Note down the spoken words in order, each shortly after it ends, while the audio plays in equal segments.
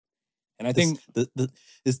And I think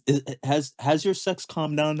has your sex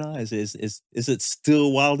calmed down now? Is it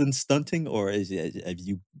still wild and stunting, or have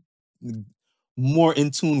you more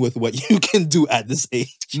in tune with what you can do at this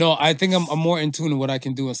age? No, I think I'm more in tune with what I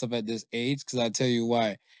can do and stuff at this age, because I'll tell you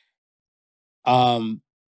why.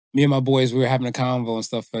 Me and my boys, we were having a convo and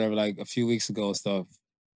stuff, whatever, like a few weeks ago and stuff,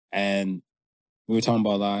 and we were talking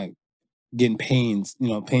about like getting pains,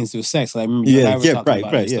 pains through sex. Like, I remember you and I were talking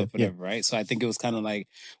about it and stuff, whatever, right? So I think it was kind of like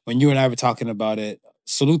when you and I were talking about it.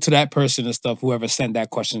 Salute to that person and stuff, whoever sent that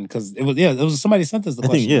question, because it was somebody sent us the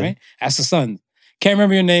question, right? Ask the Son. Can't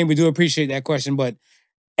remember your name. We do appreciate that question, but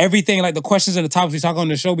everything, like the questions and the topics we talk on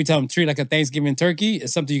the show, we tell them treat like a Thanksgiving turkey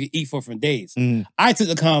is something you can eat for days. I took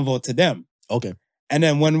the convo to them. Okay. And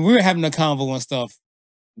then when we were having the convo and stuff,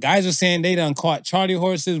 guys were saying they done caught Charlie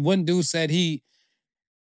horses. One dude said he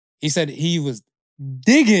said he was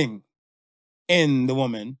digging in the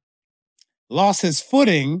woman, lost his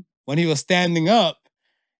footing when he was standing up,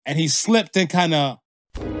 and he slipped and kind of.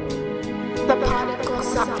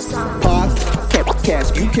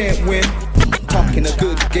 Podcast, you can't win. Talking a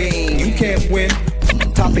good game, you can't win.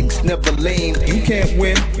 Topics never lame, you can't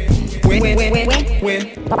win. Win.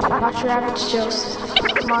 Watch your average Joseph.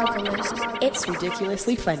 Marvelous. It's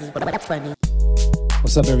ridiculously funny.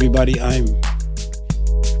 What's up, everybody? I'm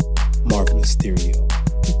Marvelous Stereo.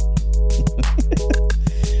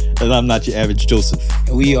 And I'm not your average Joseph.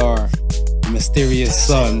 We are the Mysterious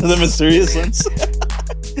Sons. The Mysterious Sons?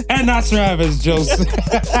 And not your average Joseph.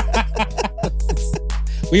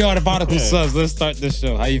 We are the Prodigal Sons. Let's start this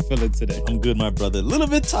show. How you feeling today? I'm good, my brother. A little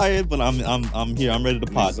bit tired, but I'm here. I'm ready to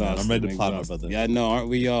pod, man. I'm ready to pod, my brother. Yeah, I know. Aren't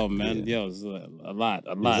we all, man? Yeah. Yo, it's a lot.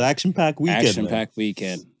 It was action-packed weekend. Action-packed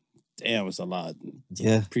weekend. Damn, it's a lot.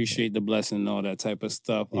 Yeah. Appreciate the blessing and all that type of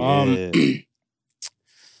stuff. Yeah.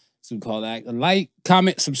 So we call that. Like,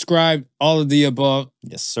 comment, subscribe, all of the above.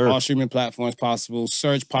 Yes, sir. All streaming platforms possible.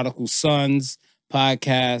 Search Prodigal Sons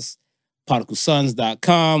podcast,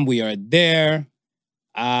 prodigalsons.com. We are there.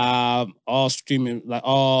 All streaming, like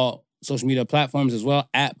all social media platforms as well,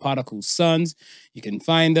 at Prodigal Sons. You can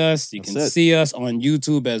find us. You can see us on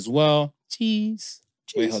YouTube as well. Cheese.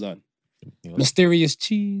 Wait, hold on. Mysterious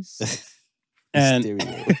Cheese. And Live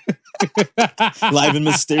in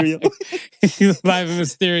Mysterio. Live in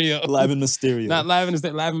Mysterio. Live in Mysterio. Not live in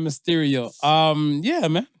Mysterio. Yeah,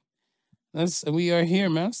 man. We are here,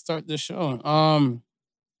 man. Let's start the show.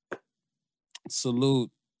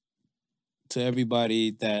 Salute to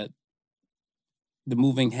everybody that the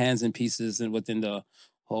moving hands and pieces and within the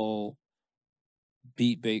whole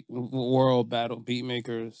world battle beat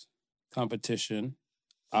makers competition.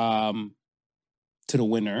 To the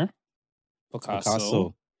winner,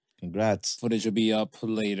 Picasso. Congrats. Footage will be up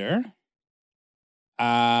later.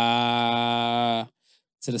 To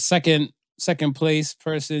the second place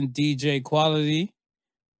person, DJ Quality.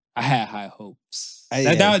 I had high hopes.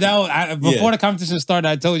 Before the competition started,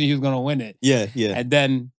 I told you he was gonna win it. Yeah. And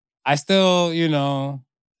then I still, DJ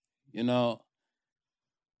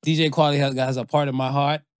Quality has a part of my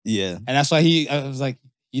heart. Yeah. And that's why I was like,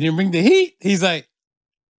 you didn't bring the heat? He's like,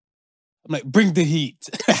 I'm like, bring the heat.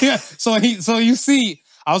 So you see,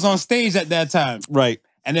 I was on stage at that time. Right.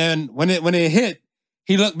 And then when it hit,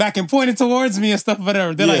 he looked back and pointed towards me and stuff,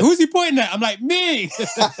 whatever. They're like, who's he pointing at? I'm like, me.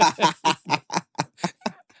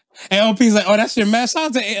 And LP's like, oh, that's your man.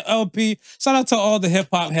 Shout out to LP. Shout out to all the hip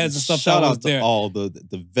hop heads and stuff. Shout that out was to there. all the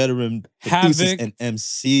veteran producers and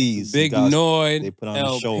MCs. Big Noid, they put on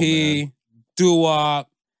LP, a show, man.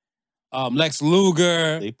 Doo-Wop, Lex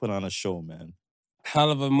Luger. They put on a show, man.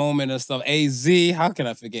 Hell of a moment and stuff. AZ, how can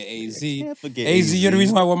I forget AZ? I can't forget AZ, you're the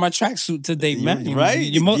reason why I wore my tracksuit today, man.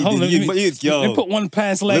 Right? They put one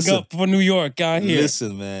pants leg up for New York out here.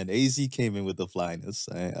 Listen, man, AZ came in with the flyness.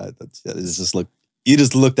 It's just look. You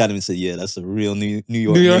just looked at him and said, "Yeah, that's a real New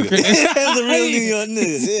Yorker. That's a real New York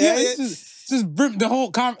nigga." Just the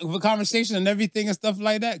whole conversation and everything and stuff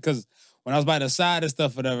like that. Because when I was by the side and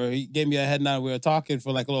stuff, whatever, he gave me a head nod. We were talking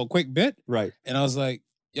for like a little quick bit, right? And I was like,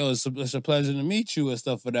 "Yo, it's a pleasure to meet you and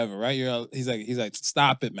stuff, whatever." Right? He's like,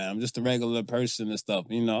 "Stop it, man. I'm just a regular person and stuff,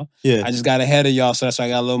 Yeah. I just got ahead of y'all, so that's why I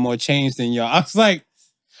got a little more change than y'all." I was like,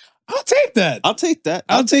 "I'll take that. I'll take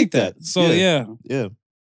that. So yeah.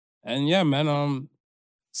 And yeah, man.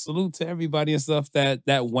 Salute to everybody and stuff that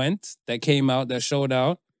came out, that showed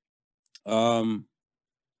out. The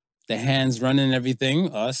hands running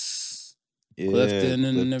everything, us, Clifton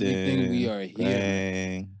and everything. We are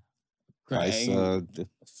here. Crying.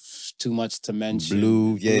 Too much to mention.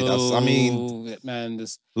 Blue, Blue, man.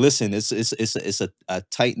 Listen, it's a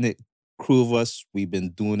tight knit crew of us. We've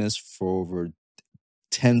been doing this for over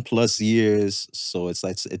 10 plus years. So it's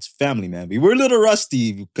like it's family, man. We were a little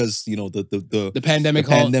rusty because the pandemic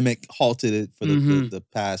halted it for the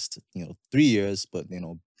past 3 years, but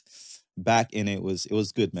back in it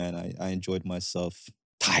was good, man. I enjoyed myself.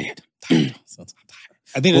 Tired. Sometimes I'm tired.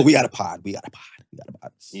 I think but we got a pod.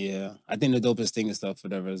 Yeah, I think the dopest thing and stuff,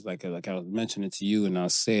 whatever, is like I was mentioning to you, and I'll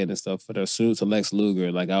say it and stuff. For the salute to Lex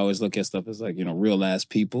Luger, like I always look at stuff as like real ass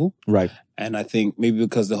people, right? And I think maybe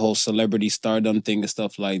because the whole celebrity stardom thing and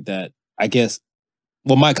stuff like that, I guess.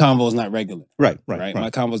 Well, my convo is not regular, right.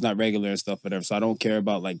 My convo is not regular and stuff, whatever. So I don't care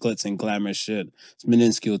about like glitz and glamour shit. It's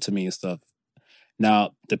minuscule to me and stuff.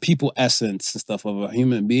 Now, the people essence and stuff of a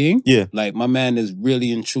human being, like my man is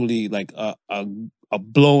really and truly like a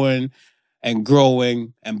blowing and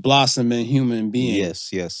growing and blossoming human being.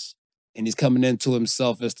 Yes. And he's coming into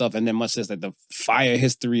himself and stuff. And then much less like the fire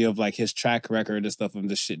history of like his track record and stuff, and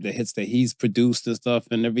the shit, the hits that he's produced and stuff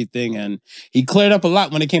and everything. And he cleared up a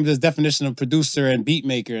lot when it came to his definition of producer and beat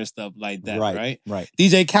maker and stuff like that, right?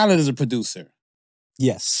 DJ Khaled is a producer.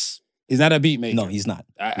 Yes. He's not a beat maker. No, he's not.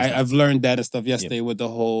 I've learned that and stuff yesterday with the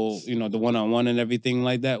whole, the one-on-one and everything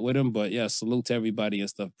like that with him. But yeah, salute to everybody and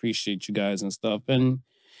stuff. Appreciate you guys and stuff. And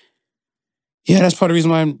yeah, that's part of the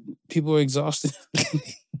reason why people are exhausted.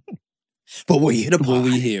 But we're here to pod.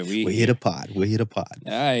 We're here to pod. We're here to pod.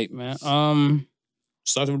 All right, man.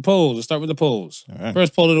 Start with the polls. Let's start with the polls. All right.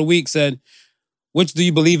 First poll of the week said, which do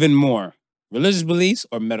you believe in more? Religious beliefs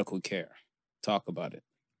or medical care? Talk about it.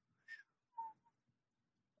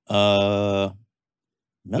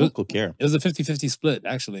 Medical care. It was a 50-50 split,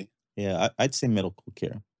 actually. Yeah, I'd say medical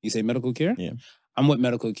care. You say medical care? Yeah. I'm with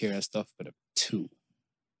medical care and stuff, but two.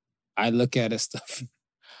 I look at it stuff.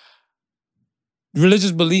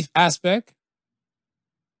 Religious belief aspect,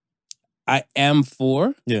 I am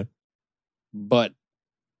for. Yeah. But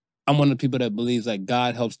I'm one of the people that believes like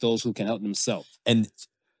God helps those who can help themselves. And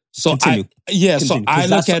so continue. So I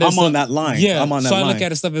look at it. I'm on that line. Yeah. I'm on that so line. I look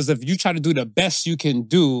at it stuff as if you try to do the best you can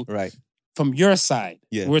do. Right. From your side.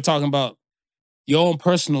 Yeah. We're talking about your own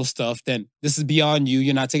personal stuff, then this is beyond you.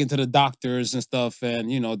 You're not taking to the doctors and stuff and,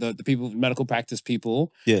 the people, medical practice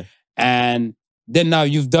people. Yeah. And then now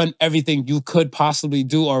you've done everything you could possibly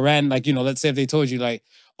do or ran, like, let's say if they told you, like,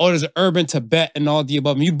 oh, there's an herb in Tibet and all the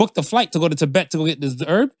above. And you booked a flight to go to Tibet to go get this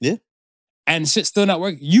herb. Yeah. And shit's still not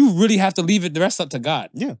working. You really have to leave it the rest up to God.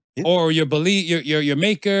 Yeah. Or your belief, your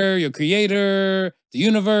maker, your creator, the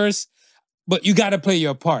universe. But you got to play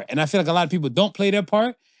your part. And I feel like a lot of people don't play their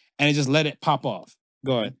part and they just let it pop off.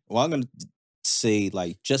 Go ahead. Well, I'm going to say,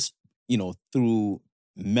 like, just, through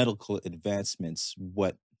medical advancements,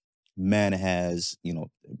 what man has,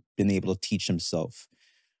 been able to teach himself,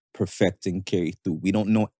 perfect and carry through. We don't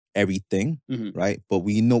know everything, right? But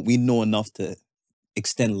we know enough to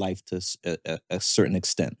extend life to a certain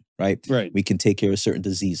extent, right? Right. We can take care of certain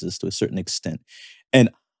diseases to a certain extent. And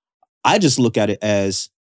I just look at it as,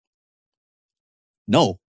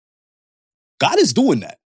 no, God is doing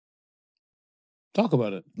that. Talk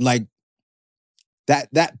about it. Like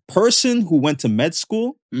that person who went to med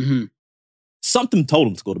school, something told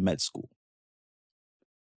him to go to med school.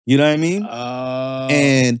 You know what I mean?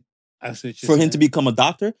 And for him to become a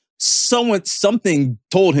doctor, something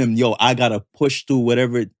told him, yo, I gotta push through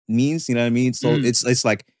whatever it means. You know what I mean? So it's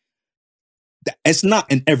like, it's not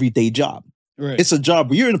an everyday job. Right. It's a job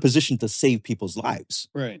where you're in a position to save people's lives.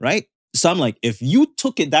 Right? So I'm like, if you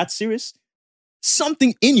took it that serious,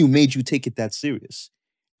 something in you made you take it that serious.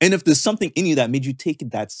 And if there's something in you that made you take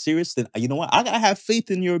it that serious, then you know what? I gotta have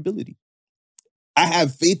faith in your ability. I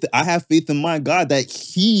have faith in my God that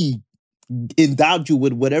He endowed you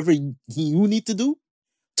with whatever you need to do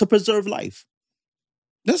to preserve life.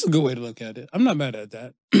 That's a good way to look at it. I'm not mad at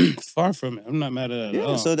that. Far from it. I'm not mad at it at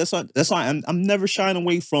all. So that's why I'm never shying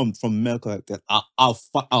away from medical like that.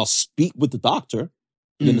 I'll speak with the doctor.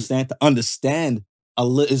 You understand? To understand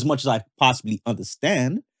as much as I possibly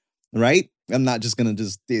understand, right? I'm not just gonna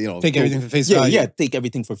take everything for face value. Yeah, take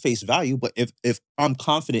everything for face value. But if I'm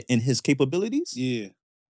confident in his capabilities,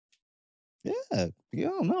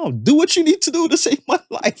 no, do what you need to do to save my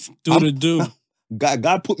life. Do.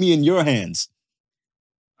 God put me in your hands.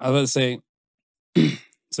 I was about to say.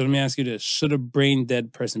 So let me ask you this: should a brain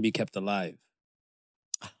dead person be kept alive?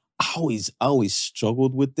 I always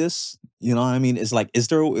struggled with this. You know what I mean? It's like, is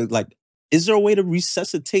there a way to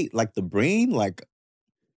resuscitate like the brain? Like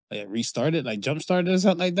restart it, like jumpstart it or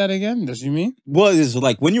something like that again? Does you mean? Well, it's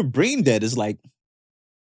like when you're brain dead, it's like,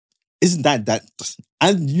 isn't that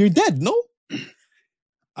and you're dead, no?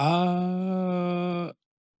 For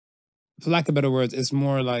lack of better words, it's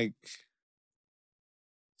more like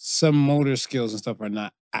some motor skills and stuff are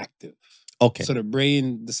not active. Okay. So the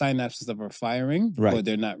brain, the synapses and stuff are firing, right. but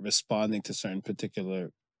they're not responding to certain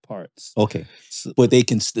particular parts. Okay. So, but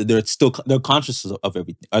they're conscious of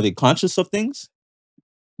everything. Are they conscious of things?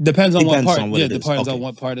 Depends on what part. Yeah, depends on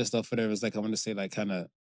what part of stuff, whatever. It's like, I want to say like kind of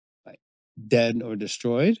like dead or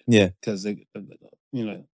destroyed. Yeah. Because they,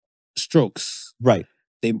 strokes. Right.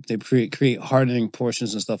 They create hardening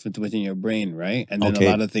portions and stuff within your brain, right? And then a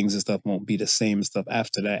lot of things and stuff won't be the same stuff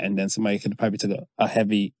after that. And then somebody could probably take a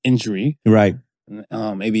heavy injury. Right.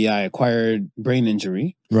 ABI, acquired brain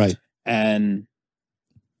injury. Right. And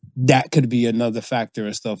that could be another factor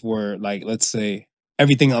and stuff where, like, let's say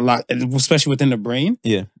everything especially within the brain.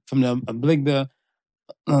 Yeah. From the amygdala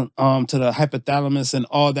to the hypothalamus and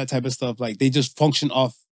all that type of stuff, like they just function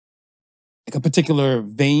off like a particular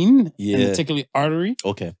vein and a particular artery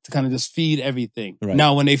to kind of just feed everything. Right.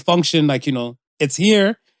 Now, when they function, like, it's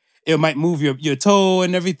here, it might move your toe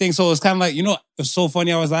and everything. So it's kind of like, it's so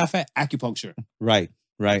funny. I always laugh at acupuncture. Right.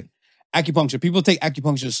 Acupuncture. People take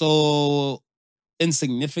acupuncture so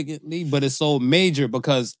insignificantly, but it's so major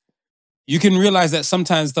because you can realize that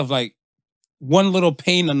sometimes stuff like one little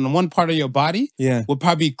pain on one part of your body will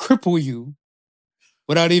probably cripple you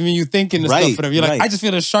without even you thinking and stuff. Whatever. You're like, I just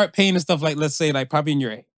feel a sharp pain and stuff, like, let's say, like probably in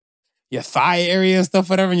your thigh area and stuff,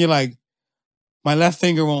 whatever. And you're like, my left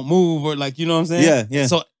finger won't move, or like, you know what I'm saying? Yeah.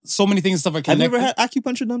 So many things and stuff are connected. Have you ever had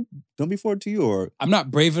acupuncture done before to you? Or I'm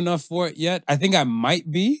not brave enough for it yet. I think I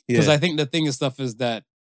might be. Because I think the thing and stuff is that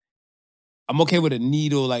I'm okay with a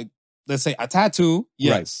needle, like, let's say a tattoo.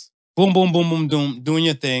 Yes. Boom, boom, boom, boom, boom, doing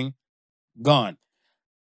your thing. Gone.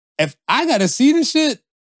 If I gotta see the shit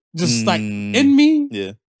just like in me,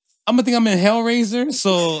 I'm gonna think I'm in Hellraiser.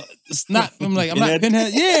 So it's not. I'm like, I'm not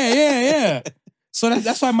Pinhead. Yeah. So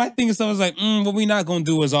that's why my thing is stuff is like, what we not gonna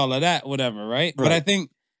do is all of that, whatever, right? But I think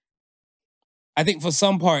for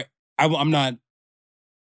some part, I'm not.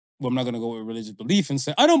 Well, I'm not gonna go with religious belief and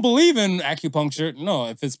say I don't believe in acupuncture. No,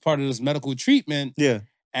 if it's part of this medical treatment,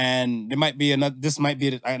 and there might be this might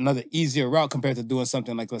be another easier route compared to doing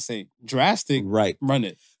something like, let's say, drastic. Right. Run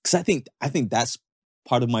it. Because I think that's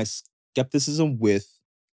part of my skepticism with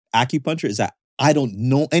acupuncture is that I don't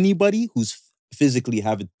know anybody who's physically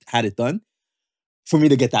had it done for me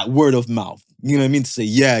to get that word of mouth. You know what I mean? To say,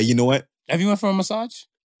 yeah, you know what? Have you went for a massage?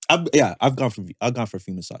 I've gone for a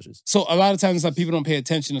few massages. So a lot of times, like, people don't pay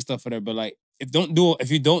attention and stuff for that. But like, if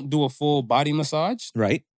you don't do a full body massage,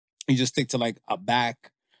 right? You just stick to like a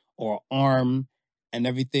back or arm and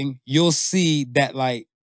everything. You'll see that like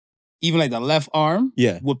even like the left arm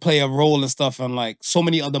would play a role and stuff on like so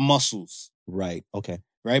many other muscles. Right. Okay.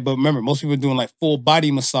 Right. But remember, most people are doing like full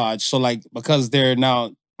body massage. So like, because they're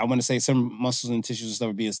now, I want to say some muscles and tissues and stuff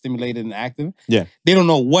are being stimulated and active. Yeah. They don't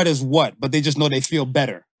know what is what, but they just know they feel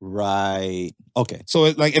better. Right. Okay.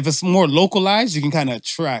 So like if it's more localized, you can kind of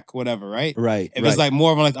track whatever, right? Right. If it's like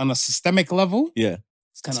more of like on a systemic level,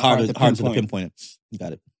 it's kind of hard to pinpoint it. You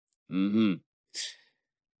got it. Mm-hmm.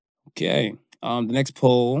 Okay. The next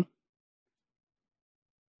poll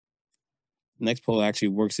actually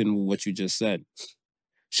works in with what you just said.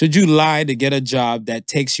 Should you lie to get a job that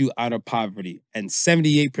takes you out of poverty? And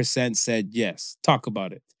 78% said yes. Talk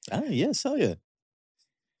about it. Yes, hell yeah.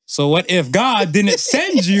 So what if God didn't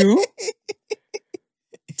send you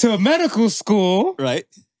to medical school? Right.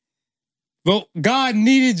 But God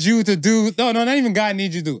needed you to do... No, not even God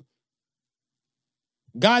needed you to do.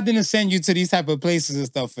 God didn't send you to these type of places and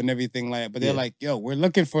stuff and everything like that. But they're like, yo, we're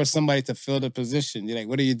looking for somebody to fill the position. You're like,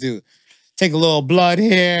 what do? Take a little blood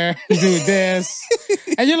here, do this.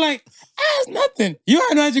 And you're like, it's nothing. You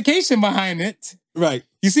have no education behind it. Right.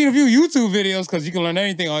 You see a few YouTube videos because you can learn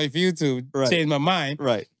anything off YouTube. Right. Change my mind.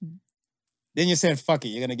 Right. Then you said, fuck it,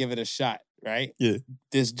 you're going to give it a shot, right? Yeah.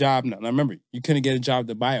 This job, now remember, you couldn't get a job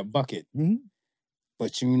to buy a bucket. Mm-hmm.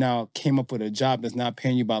 But you now came up with a job that's not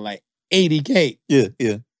paying you about like $80K.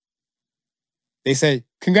 Yeah. They said,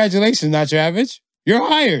 congratulations, not your average. You're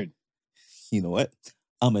hired. You know what?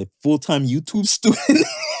 I'm a full-time YouTube student.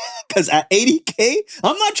 Because at $80K,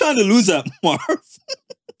 I'm not trying to lose that, Marv.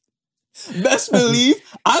 Best believe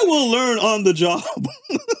I will learn on the job.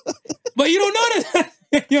 But you don't know that.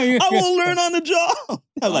 I will learn on the job.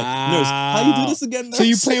 I'm like, nurse, how you do this again, nurse? So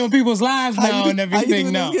you playing with people's lives now and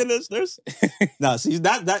everything now. Nurse? Nah, see,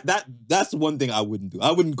 that's one thing I wouldn't do.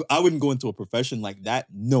 I wouldn't go into a profession like that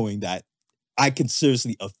knowing that I can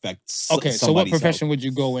seriously affect somebody's so what profession health. would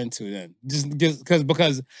you go into then? Just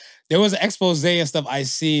because there was an expose and stuff I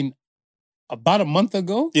seen about a month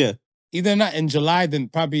ago. Yeah. Either not in July, then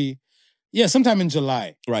probably, sometime in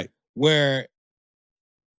July. Right. Where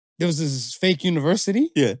there was this fake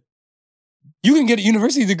university. Yeah. You can get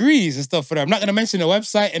university degrees and stuff for that. I'm not going to mention the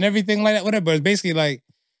website and everything like that, whatever, but it's basically like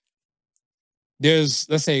there's,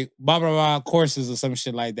 let's say, blah, blah, blah courses or some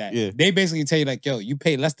shit like that. Yeah. They basically tell you, like, yo, you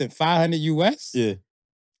pay less than $500 US. Yeah.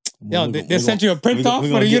 Yo, they sent you a print off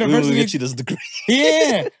for the university. We're gonna get you this degree.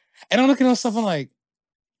 Yeah. And I'm looking at stuff, I'm like,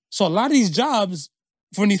 so a lot of these jobs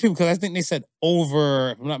for these people, because I think they said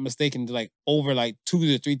over, if I'm not mistaken, like over like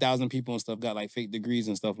 2,000 to 3,000 people and stuff got like fake degrees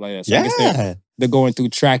and stuff like that. So I guess they're going through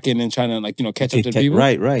tracking and trying to like, catch up to people.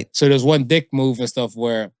 Right. So there's one dick move and stuff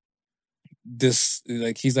where this,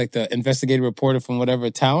 like, he's like the investigative reporter from whatever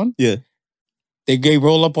town. Yeah. They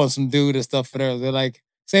roll up on some dude and stuff for there. They're like,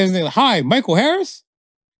 same thing. Hi, Michael Harris.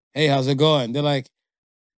 Hey, how's it going? They're like,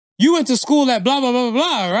 you went to school at blah, blah, blah, blah,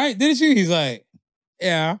 blah, right? Didn't you? He's like,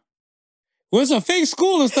 yeah. Well, it's a fake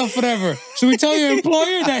school and stuff, whatever. Should we tell your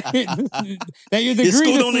employer that your degree... Your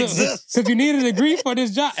school don't exist. Because you need a degree for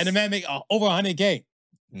this job. And the man make over 100K.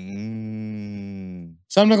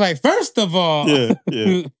 So I'm like, first of all... Yeah.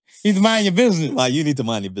 You need to mind your business. Like, you need to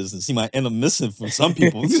mind your business. You might end up missing from some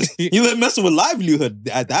people. You messing with livelihood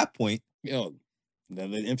at that point. Yo, the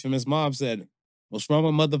infamous mob said, what's wrong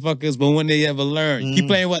with motherfuckers, but when they ever learn? Keep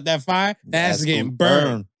playing with that fire, that ass is getting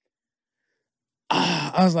burned.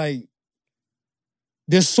 I was like,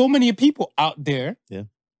 there's so many people out there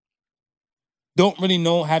don't really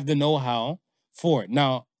have the know-how for it.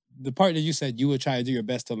 Now, the part that you said you would try to do your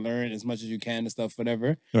best to learn as much as you can and stuff,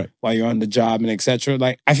 whatever, while you're on the job and etc.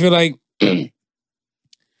 Like, I feel like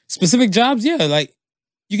specific jobs, like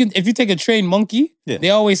you can, if you take a trained monkey, they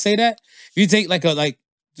always say that. If you take like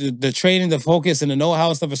the training, the focus, and the know-how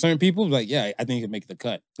and stuff for certain people, like, I think you can make the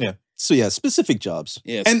cut. Yeah. So specific jobs.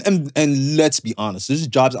 Yes. And let's be honest, there's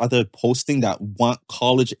jobs out there posting that want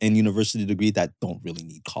college and university degree that don't really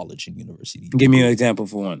need college and university degree. Give me an example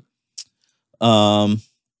for one.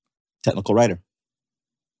 Technical writer.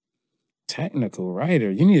 Technical writer?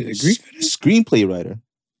 You need a degree for this? Screenplay writer.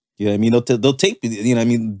 You know what I mean? They'll take, you know what I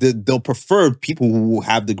mean? They'll prefer people who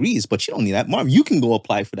have degrees, but you don't need that. Marv, you can go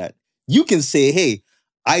apply for that. You can say, hey,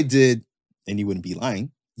 I did, and you wouldn't be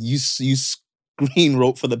lying. You screen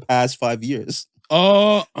wrote for the past 5 years.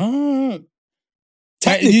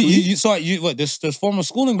 Technically, you saw what? There's formal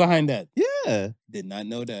schooling behind that. Yeah, did not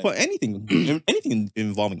know that. For anything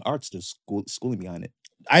involving arts, there's schooling behind it.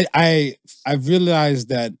 I've realized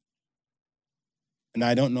that, and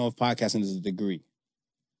I don't know if podcasting is a degree,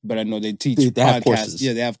 but I know they teach podcasts.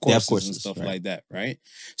 Yeah, they have courses and stuff like that, right?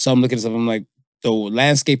 So I'm looking at stuff. I'm like, the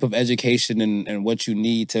landscape of education and what you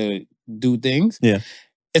need to do things. Yeah,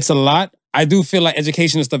 it's a lot. I do feel like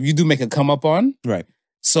education and stuff, you do make a come up on. Right.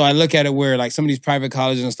 So I look at it where like some of these private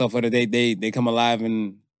colleges and stuff, whether they come alive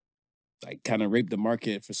and like kind of rape the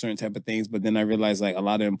market for certain type of things. But then I realize like a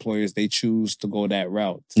lot of employers, they choose to go that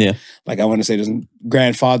route. Yeah. Like I want to say there's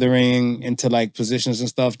grandfathering into like positions and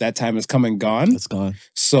stuff. That time is come and gone. It's gone.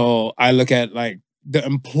 So I look at like the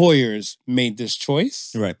employers made this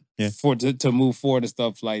choice. Right. Yeah. To move forward and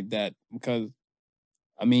stuff like that. Because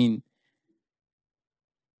I mean,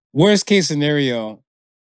 worst case scenario,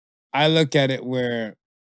 I look at it where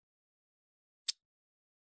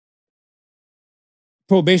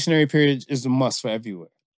probationary period is a must for everywhere.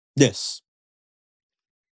 Yes.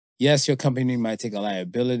 Yes, your company might take a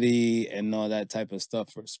liability and all that type of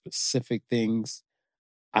stuff for specific things.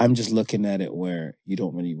 I'm just looking at it where you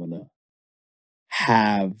don't really want to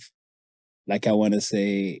have, like I want to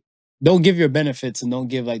say, don't give your benefits and don't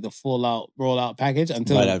give like the full out rollout package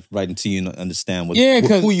until right until you understand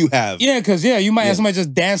who you have. Yeah, because you might have somebody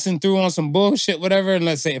just dancing through on some bullshit, whatever. And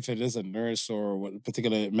let's say if it is a nurse or what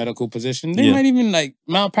particular medical position, they might even like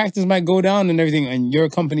malpractice might go down and everything, and your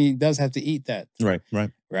company does have to eat that.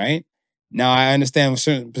 Right. Now I understand with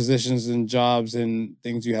certain positions and jobs and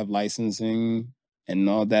things you have licensing and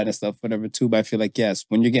all that and stuff, whatever too. But I feel like yes,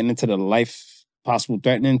 when you're getting into the life possible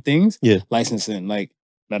threatening things, licensing like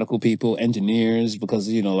medical people, engineers, because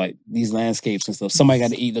like these landscapes and stuff. Somebody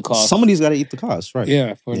got to eat the cost. Somebody's got to eat the cost, right?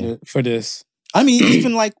 Yeah, for this. I mean,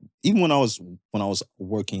 even when I was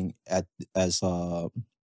working as an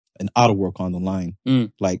auto work on the line,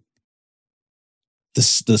 like the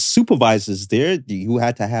supervisors there, you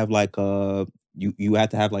had to have like you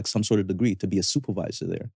had to have like some sort of degree to be a supervisor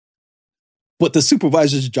there. But the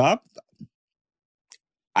supervisor's job,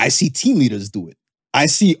 I see team leaders do it. I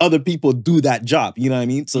see other people do that job. You know what I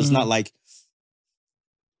mean? So it's not like,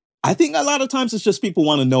 I think a lot of times it's just people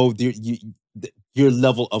want to know your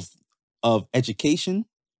level of education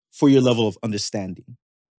for your level of understanding.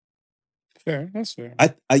 Fair, that's fair.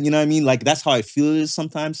 I you know what I mean? Like that's how I feel it is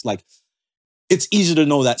sometimes. Like it's easier to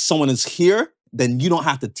know that someone is here, then you don't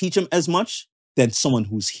have to teach them as much than someone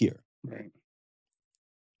who's here. Right.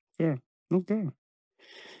 Fair. Okay.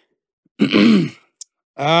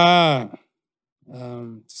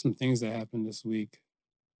 Some things that happened this week.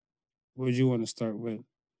 What would you want to start with?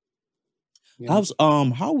 Yeah.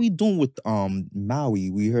 How are we doing with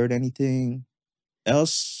Maui? We heard anything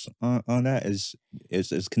else on that? Is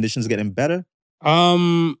conditions getting better?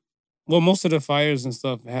 Well, most of the fires and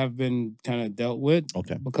stuff have been kind of dealt with.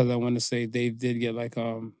 Okay. Because I want to say they did get like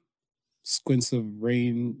squints of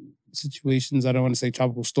rain situations. I don't want to say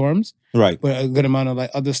tropical storms. Right. But a good amount of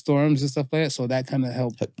like other storms and stuff like that. So that kind of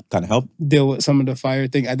helped. Help deal with some of the fire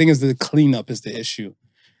thing. I think it's the cleanup is the issue.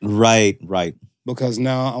 Right. Because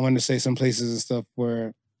now I want to say some places and stuff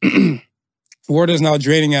where water is now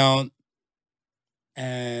draining out.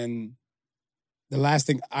 And the last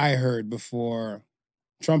thing I heard before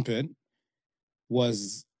Trumpet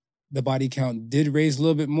was the body count did raise a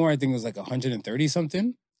little bit more. I think it was like 130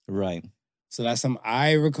 something. Right. So last time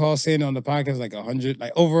I recall saying on the podcast, like 100,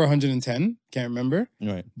 like over 110. Can't remember.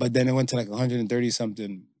 Right. But then it went to like 130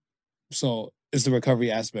 something. So it's the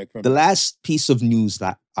recovery aspect. From the last piece of news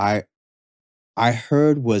that I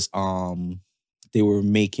heard was they were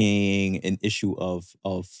making an issue of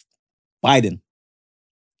Biden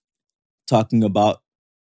talking about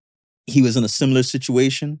he was in a similar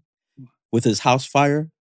situation with his house fire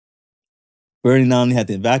burning down. He had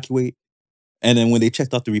to evacuate, and then when they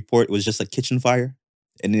checked out the report, it was just a kitchen fire,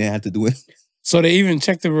 and they had to do it. So they even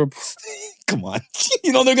checked the report. Come on,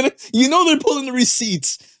 they're pulling the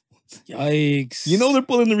receipts. Yikes. They're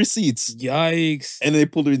pulling the receipts. Yikes. And they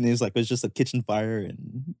pulled it and it's like, it's just a kitchen fire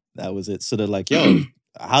and that was it. So they're like, yo,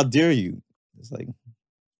 how dare you? It's like,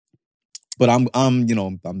 but I'm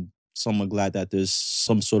somewhat glad that there's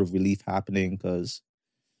some sort of relief happening because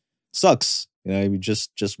it sucks.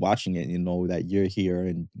 Just watching it, that you're here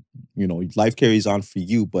and, life carries on for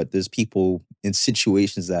you, but there's people in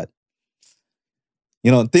situations that,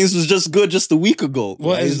 things was just good just a week ago.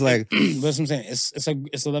 Well, right? it's like that's what I'm saying.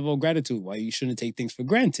 It's a level of gratitude. Why you shouldn't take things for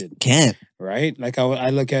granted. Can't. Right? Like I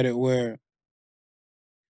look at it where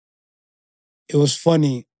it was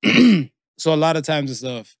funny. So a lot of times and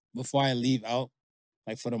stuff, before I leave out,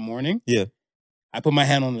 like for the morning, yeah, I put my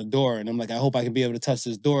hand on the door and I'm like, I hope I can be able to touch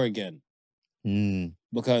this door again.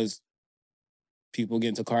 Because people get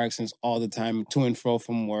into car accidents all the time, to and fro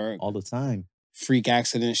from work. All the time. Freak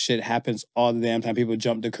accident shit happens all the damn time. People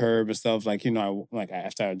jump the curb and stuff. Like,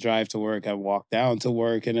 after I drive to work, I walk down to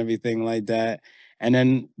work and everything like that. And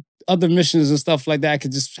then other missions and stuff like that, I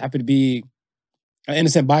could just happen to be an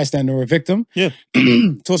innocent bystander or a victim to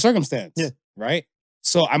a circumstance. Yeah. Right?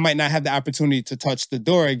 So I might not have the opportunity to touch the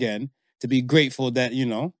door again, to be grateful that,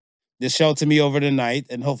 they shelter me over the night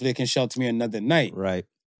and hopefully they can shelter me another night. Right.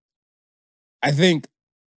 I think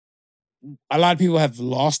a lot of people have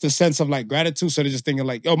lost the sense of like gratitude, so they're just thinking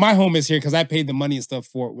like, "Oh, my home is here because I paid the money and stuff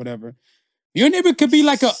for it, whatever." Your neighbor could be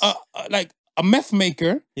like a meth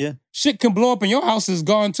maker. Yeah, shit can blow up and your house is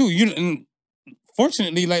gone too. And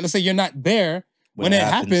fortunately, like let's say you're not there when it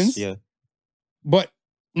happens. Yeah, but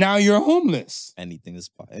now you're homeless. Anything is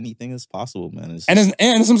possible, man. And that's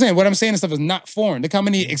what I'm saying. What I'm saying and stuff is not foreign. Look how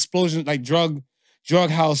many explosions, like drug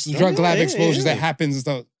house, drug lab explosions that happens and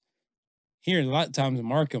stuff. Here, a lot of times,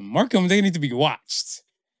 Markham, they need to be watched.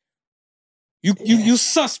 You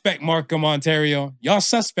suspect Markham, Ontario. Y'all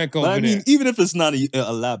suspect over there. I mean, even if it's not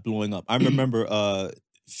a lab blowing up, I remember a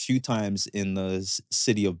few times in the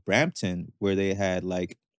city of Brampton where they had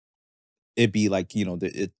like, it'd be like,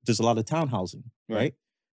 there's a lot of town housing, right?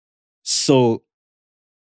 So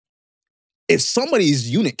if somebody's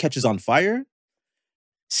unit catches on fire,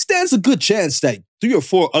 stands a good chance that 3 or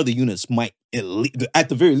 4 other units might, at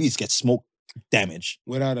the very least, get smoke damage.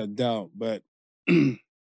 Without a doubt. But I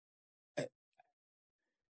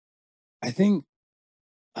think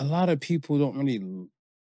a lot of people don't really,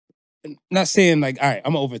 not saying like, all right,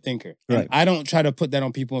 I'm an overthinker. Right. I don't try to put that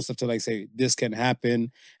on people and stuff to like say this can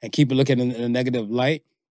happen and keep it looking in a negative light.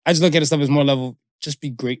 I just look at it stuff as more level, just be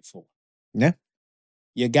grateful. Yeah.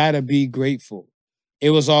 You gotta be grateful. It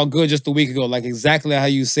was all good just a week ago, like exactly how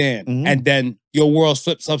you saying. Mm-hmm. And then your world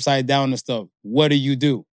flips upside down and stuff. What do you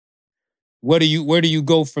do? Where do you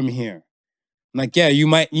go from here? Like, yeah, you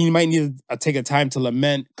might need to take a time to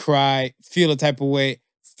lament, cry, feel a type of way,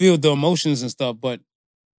 feel the emotions and stuff, but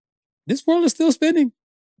this world is still spinning.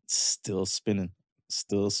 Still spinning.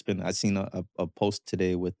 I seen a post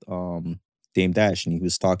today with Dame Dash, and he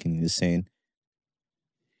was talking, he was saying,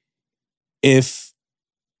 if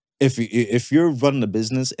you're running a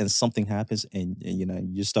business and something happens and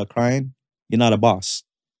you start crying, you're not a boss.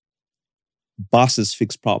 Bosses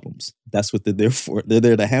fix problems. That's what they're there for. They're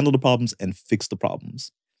there to handle the problems and fix the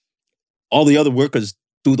problems. All the other workers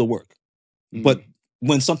do the work. But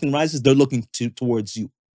when something rises, they're looking towards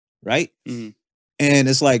you, right? And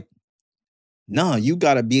it's like, No, you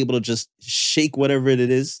gotta be able to just shake whatever it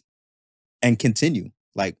is and continue.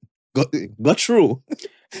 Like, go through.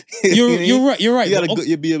 You're right. You're right.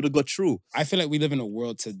 You'll be able to go through. I feel like we live in a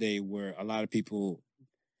world today where a lot of people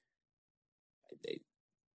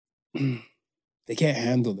they can't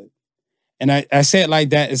handle it. And I say it like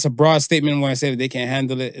that. It's a broad statement when I say that they can't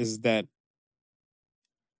handle it, is that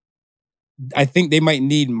I think they might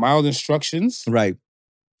need mild instructions. Right.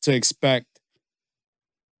 To expect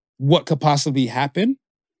what could possibly happen.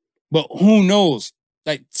 But who knows?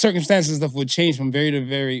 Like, circumstances stuff would change from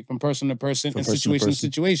from person to person and situation to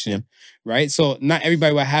situation. Yeah. Right? So not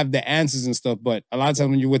everybody will have the answers and stuff, but a lot of times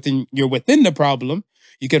when you're within the problem,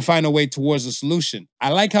 you can find a way towards a solution. I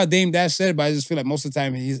like how Dame Dash said it, but I just feel like most of the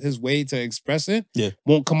time his way to express it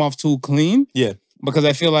won't come off too clean. Yeah. Because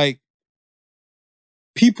I feel like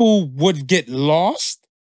people would get lost.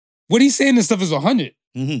 What he's saying and stuff is 100.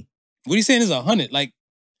 Mm-hmm. What he's saying is 100. Like,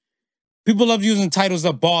 people love using titles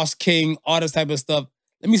of boss, king, all this type of stuff.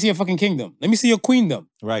 Let me see your fucking kingdom. Let me see your queendom.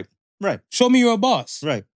 Right. Show me you're a boss.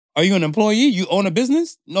 Right. Are you an employee? You own a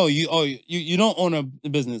business? No, you don't own a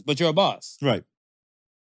business, but you're a boss. Right.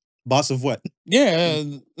 Boss of what? Yeah,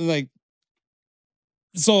 like,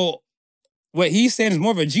 so what he's saying is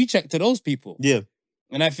more of a G-check to those people. Yeah.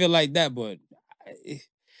 And I feel like that, but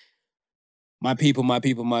my people.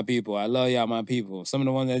 I love y'all, my people. Some of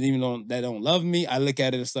the ones that don't love me, I look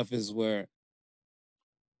at it and stuff is where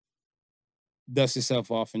dust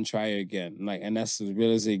yourself off and try again. Like, and that's as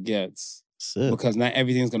real as it gets. Because not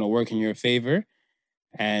everything's gonna work in your favor.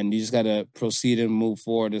 And you just gotta proceed and move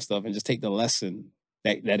forward and stuff and just take the lesson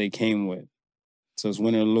that it came with. So it's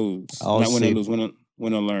win or lose. Not win or lose, win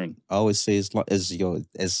or learn. I always say as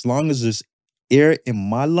long as there's air in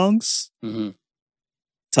my lungs to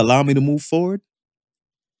allow me to move forward,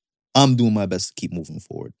 I'm doing my best to keep moving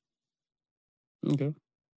forward. Okay.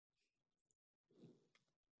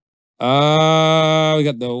 We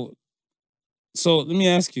got so let me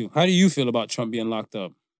ask you, how do you feel about Trump being locked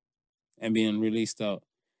up and being released out?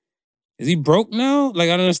 Is he broke now? Like,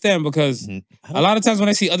 I don't understand, because a lot of times when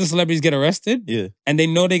I see other celebrities get arrested and they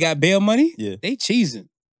know they got bail money, they cheesing.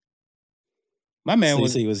 My man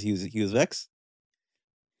he was vexed?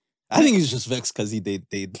 I think he's just vexed because he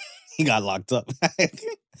got locked up.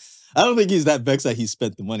 I don't think he's that vexed that he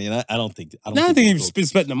spent the money, and I don't think he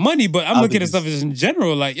spent the money, but I'm looking at stuff as in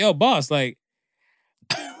general, like, yo, boss, like,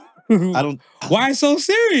 why so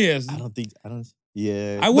serious?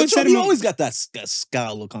 Yeah, I would say he always got that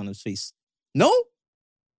scowl look on his face. No,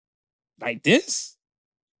 like this.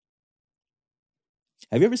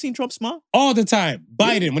 Have you ever seen Trump smile? All the time.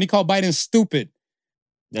 Biden, when he called Biden stupid.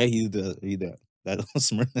 Yeah, he did. That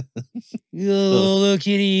smart. Yo, look at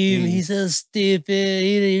him. He's so stupid.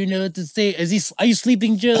 He don't even know what to say. Are you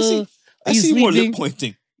sleeping, Joe? I see more lip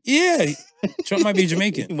pointing. Yeah, Trump might be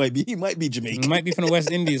Jamaican. He might be Jamaican. He might be from the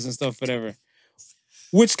West Indies and stuff, whatever.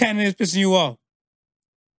 Which candidate is pissing you off?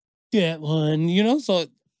 That one, so...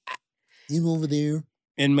 You over there.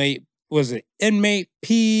 Inmate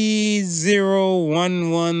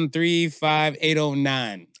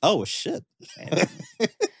P01135809. Oh, shit.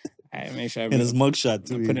 I make sure and his mugshot,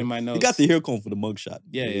 too. Put in my notes. He got the hair comb for the mugshot.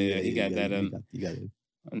 Yeah. He got that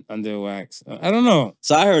under wax. I don't know.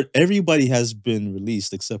 So I heard everybody has been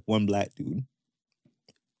released except one black dude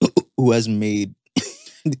who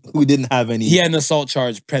didn't have any. He had an assault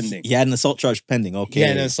charge pending. Okay. He had an assault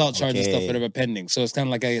charge and stuff whatever pending. So it's kind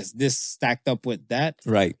of like, I guess, this stacked up with that.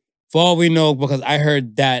 Right. For all we know, because I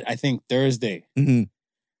heard that, I think, Thursday. Mm-hmm.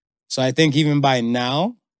 So I think even by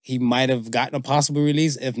now, he might have gotten a possible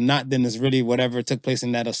release. If not, then it's really whatever took place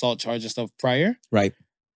in that assault charge and stuff prior. Right.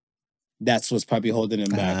 That's what's probably holding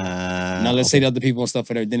him back. Now, let's say the other people and stuff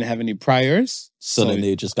whatever didn't have any priors. So then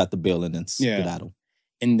they just got the bail and then skedaddle.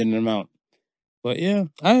 And then them out. But yeah,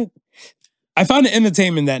 I found it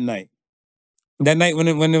entertainment that night. That night when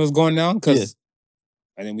it was going down, because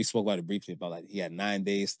I think we spoke about it briefly about, like, he had 9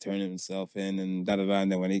 days to turn himself in and da-da-da.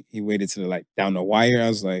 And then when he waited to like down the wire, I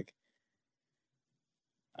was like,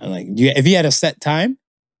 if he had a set time,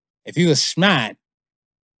 if he was smart,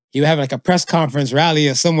 he would have like a press conference rally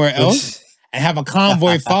or somewhere else and have a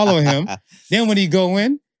convoy follow him. Then when he go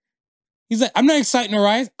in, he's like, I'm not exciting to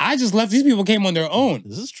rise. I just left. These people came on their own.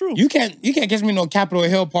 This is true. You can't catch me no Capitol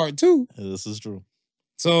Hill Part 2. This is true.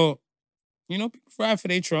 So, people ride for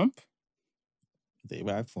their Trump. They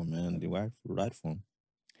ride for him, man. They ride for him.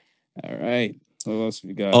 All right. What else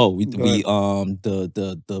we got? Oh,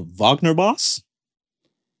 the Wagner boss?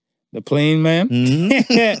 The plane man?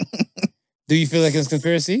 Mm-hmm. Do you feel like it's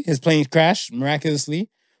conspiracy? His plane crashed miraculously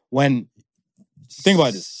when... Think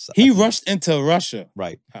about this. He rushed into Russia.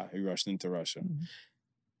 Right. He rushed into Russia.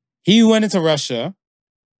 He went into Russia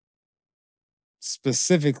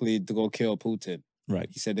specifically to go kill Putin. Right.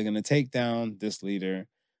 He said they're going to take down this leader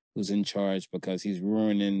who's in charge because he's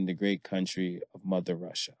ruining the great country of Mother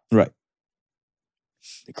Russia. Right.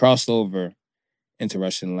 They crossed over into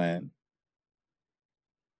Russian land.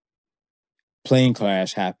 Plane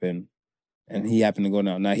crash happened, and he happened to go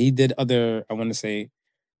down. Now, he did other, I want to say,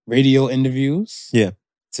 radio interviews. Yeah.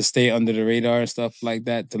 To stay under the radar and stuff like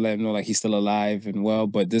that, to let him know like he's still alive and well.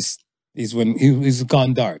 But this is when he's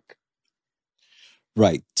gone dark.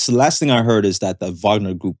 Right. So the last thing I heard is that the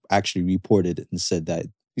Wagner group actually reported and said that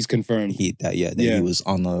he's confirmed he was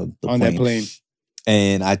on the on plane. That plane.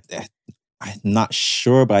 And I'm not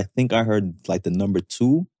sure, but I think I heard like the number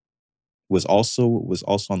 2 was also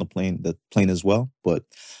on the plane as well. But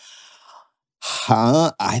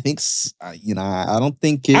I think I don't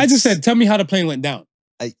think it's... I just said, tell me how the plane went down.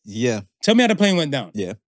 Yeah. Tell me how the plane went down.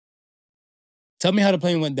 Yeah. Tell me how the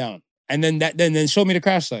plane went down. And then show me the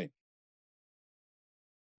crash site.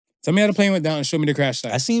 Tell me how the plane went down and show me the crash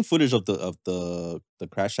site. I seen footage of the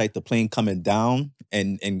crash site, the plane coming down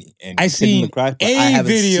and I seen the crash, but I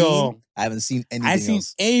haven't seen anything else. I seen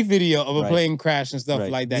a video of a plane crash and stuff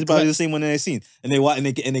like that. It's probably the same one that I seen. And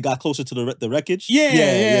they got closer to the wreckage.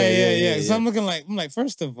 Yeah. So I'm like,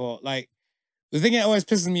 first of all, like the thing that always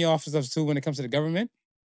pisses me off is stuff too when it comes to the government.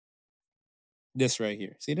 This right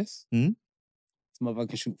here. See this? Mm-hmm. This motherfucker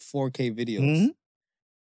can shoot 4K videos. Mm-hmm.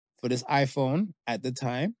 For this iPhone, at the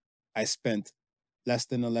time, I spent less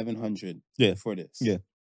than $1,100 for this. Yeah.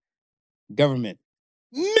 Government.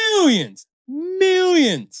 Millions. Yeah,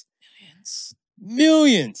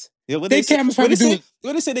 what they say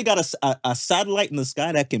they got a satellite in the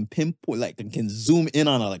sky that can pinpoint, like can zoom in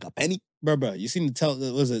on like a penny. Bro, you seen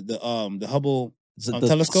the Hubble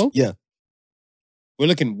telescope? Yeah. We're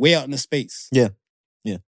looking way out into space. Yeah.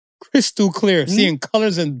 Crystal clear, seeing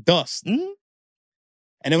colors and dust. Mm-hmm.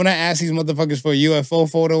 And then when I ask these motherfuckers for a UFO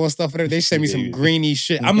photo and stuff, they send me some grainy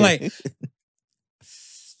shit. I'm like,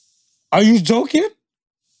 are you joking?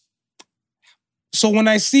 So when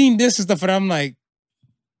I seen this and stuff, and I'm like,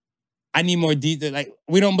 I need more detail. Like,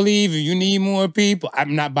 we don't believe you need more people.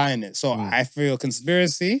 I'm not buying it. So I feel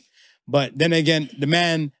conspiracy. But then again, the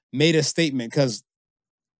man made a statement because,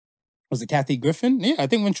 was it Kathy Griffin? Yeah, I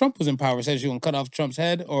think when Trump was in power, said she was going to cut off Trump's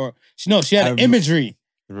head. Or, she had imagery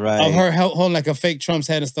of her holding like a fake Trump's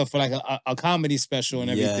head and stuff for like a comedy special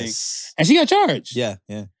and everything. Yes. And she got charged. Yeah.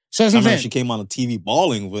 So that's what I'm saying. She came on the TV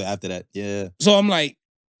bawling after that. Yeah. So I'm like,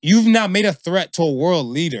 you've now made a threat to a world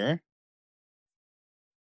leader.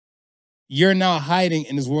 You're now hiding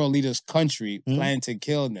in this world leader's country, planning to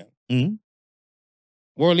kill them. Mm-hmm.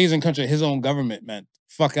 World leader's in country, his own government, man.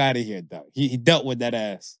 Fuck out of here, dog. He dealt with that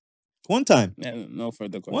ass. One time. No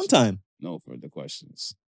further questions. One time. No further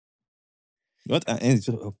questions.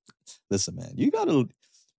 Listen, man, you gotta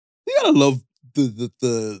love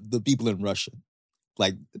the people in Russia.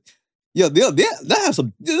 Like, there's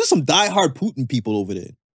some diehard Putin people over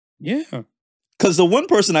there. Yeah. Because the one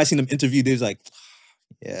person I seen him interview, they was like,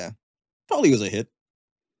 yeah, probably was a hit.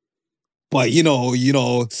 But he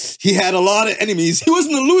had a lot of enemies. He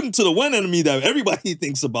wasn't alluding to the one enemy that everybody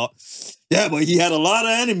thinks about. Yeah, but he had a lot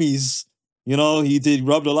of enemies. He did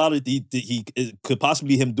rubbed a lot of. It could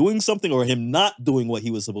possibly him doing something or him not doing what he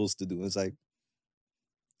was supposed to do. It's like,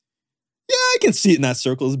 yeah, I can see it in that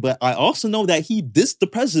circles, but I also know that he dissed the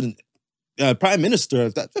president, prime minister,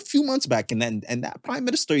 a few months back, and that prime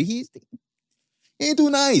minister, he ain't too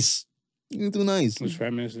nice. He ain't too nice. Which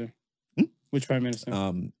prime minister? Which prime minister?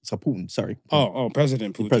 So Putin. Sorry. Oh,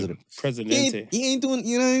 President Putin. Presidente. He ain't doing.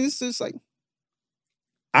 It's just like.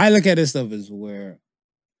 I look at this stuff as where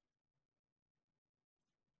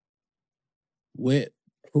with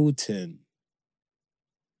Putin,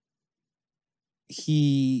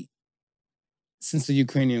 since the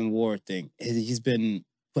Ukrainian war thing, he's been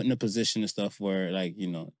put in a position and stuff where, like,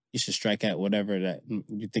 you should strike at whatever that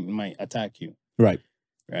you think might attack you. Right.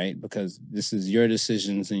 Because this is your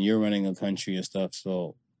decisions and you're running a country and stuff.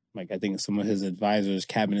 So, like, I think some of his advisors'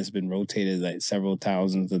 cabinet's been rotated like several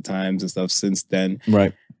thousands of times and stuff since then.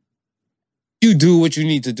 Right. You do what you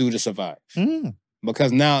need to do to survive. Mm.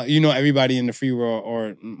 Because now, everybody in the free world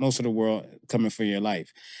or most of the world coming for your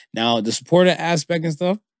life. Now, the supporter aspect and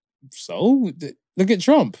stuff, so look at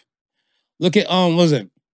Trump. Look at, what was it?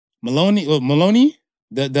 Maloney?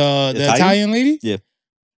 The Italian lady? Yeah.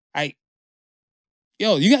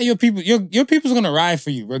 You got your people. Your people's gonna ride for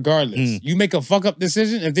you regardless. You make a fuck up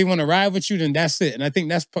decision. If they want to ride with you, then that's it. And I think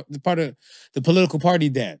that's part of the political party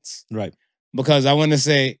dance. Right. Because I want to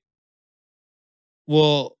say,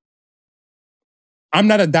 well, I'm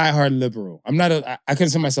not a diehard liberal. I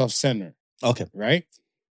consider myself center. Okay. Right.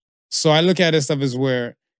 So I look at it stuff as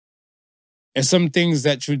where, and some things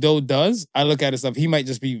that Trudeau does, I look at it stuff, he might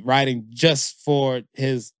just be riding just for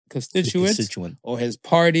his constituents or his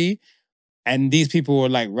party. And these people were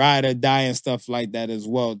like ride or die and stuff like that as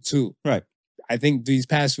well, too. Right. I think these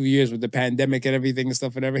past few years with the pandemic and everything and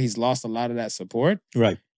stuff, whatever, he's lost a lot of that support.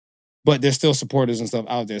 Right. But there's still supporters and stuff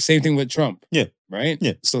out there. Same thing with Trump. Yeah. Right?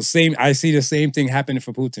 Yeah. So I see the same thing happening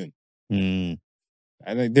for Putin.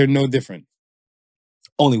 I think they're no different.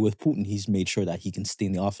 Only with Putin, he's made sure that he can stay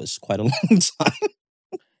in the office quite a long time.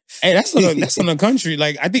 Hey, that's on the country.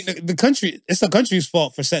 Like, I think the country, it's the country's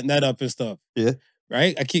fault for setting that up and stuff. Yeah.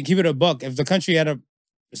 Right? I keep it a buck. If the country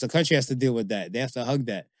has to deal with that, they have to hug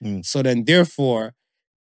that. So then, therefore,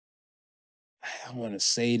 I don't want to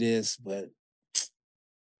say this, but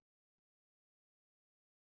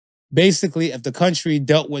basically, if the country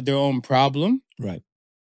dealt with their own problem, right,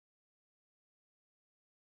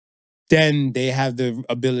 then they have the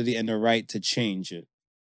ability and the right to change it.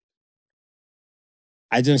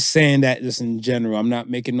 I just saying that just in general. I'm not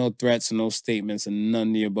making no threats and no statements and none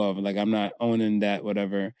of the above. Like, I'm not owning that,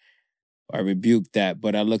 whatever. I rebuke that,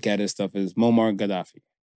 but I look at it stuff as Muammar Gaddafi.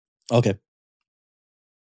 Okay.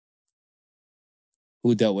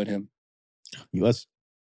 Who dealt with him? U.S.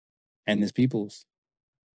 And his peoples.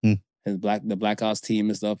 The Black Ops team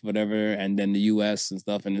and stuff, whatever, and then the U.S. and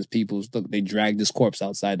stuff, and his peoples. Look, they dragged his corpse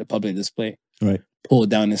outside the public display. Right. Pulled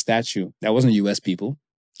down his statue. That wasn't U.S. people.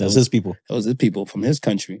 That was his people. That was his people from his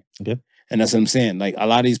country. Okay. And that's what I'm saying. Like, a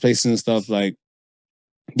lot of these places and stuff, like,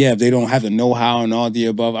 yeah, if they don't have the know-how and all the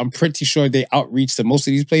above, I'm pretty sure they outreach to most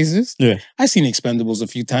of these places. Yeah. I've seen Expendables a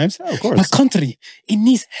few times. Oh, of course. My country, it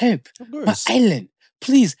needs help. Of course. My island,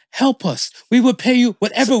 please help us. We will pay you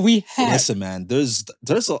whatever we have. Listen, man, there's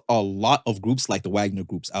a lot of groups like the Wagner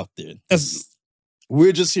groups out there.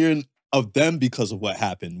 We're just hearing of them because of what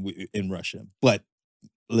happened in Russia. But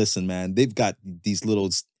listen, man, they've got these little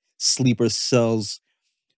sleeper cells,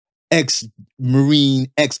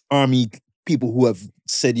 ex-Marine, ex-Army people who have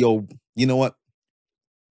said, yo, you know what?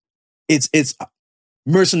 It's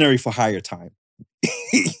mercenary for hire time.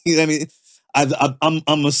 You know what I mean? I'm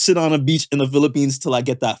gonna sit on a beach in the Philippines till I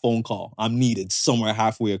get that phone call. I'm needed somewhere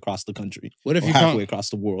halfway across the country. What if you halfway across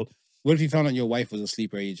the world? What if you found out your wife was a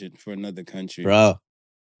sleeper agent for another country? Bro.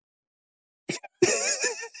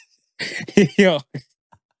 Yo.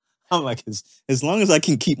 I'm like, as long as I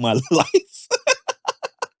can keep my life.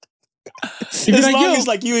 As long as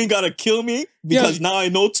like you ain't gotta kill me because now I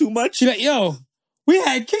know too much. She's like, yo, we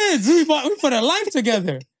had kids. We put a life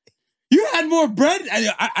together. You had more bread.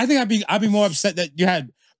 I think I'd be more upset that you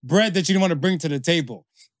had bread that you didn't want to bring to the table.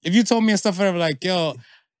 If you told me and stuff, whatever, like, yo,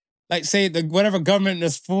 like say whatever government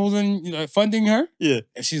is funding her. Yeah.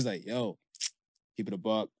 And she's like, yo, keep it a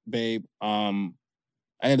buck, babe. I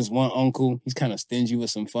had this one uncle, he's kind of stingy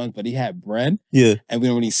with some funds, but he had bread. Yeah. And we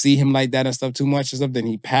don't really see him like that and stuff too much and stuff. Then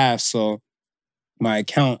he passed. So my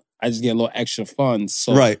account, I just get a little extra funds.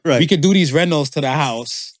 So right. We could do these renos to the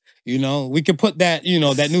house. You know, we could put that,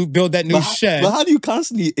 build that new shed. But how do you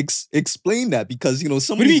constantly explain that? Because,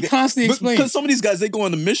 some of these constantly explain? Because some of these guys, they go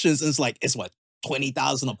on the missions and it's what?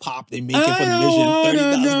 20,000 a pop they making for the mission.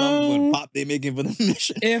 $30,000 a pop they making for the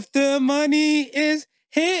mission. If the money is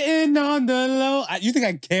hitting on the low, you think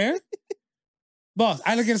I care? Boss,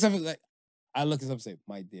 I look at something like, and say,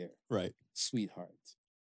 my dear, right, sweetheart,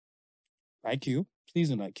 like you, please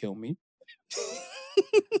do not kill me.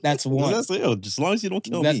 That's one. As long as you don't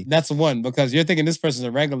kill me. That's one, because you're thinking this person's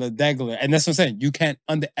a regular dangler. And that's what I'm saying. You can't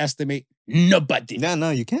underestimate nobody. No,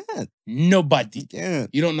 you can't. Nobody. You can't.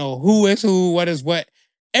 You don't know who is who, what is what.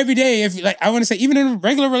 Every day, I want to say, even in a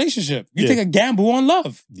regular relationship, you take a gamble on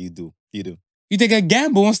love. You do. You take a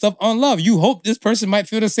gamble and stuff on love. You hope this person might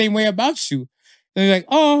feel the same way about you. And you're like,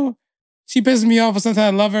 oh, she pisses me off, or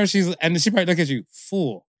sometimes I love her. And then she probably look at you,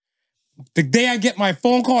 fool. The day I get my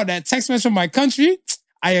phone call, that text message from my country,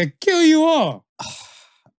 I'll kill you all.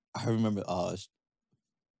 I remember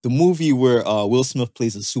the movie where Will Smith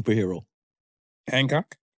plays a superhero.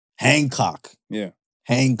 Hancock? Yeah.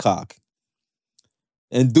 Hancock.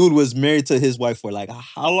 And dude was married to his wife for like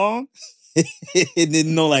how long? He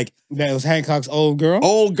didn't know like that was Hancock's old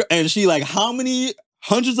girl. And she like how many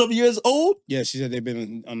hundreds of years old? Yeah, she said they've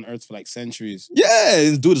been on Earth for like centuries. Yeah,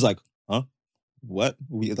 and dude is like, huh? What?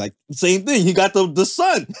 We like same thing. He got the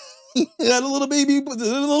son. He had a little baby, the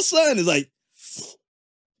little son. Is like,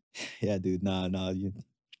 yeah, dude, nah.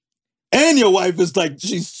 And your wife is like,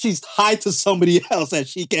 she's tied to somebody else that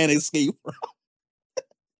she can't escape from.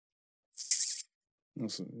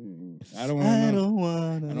 I don't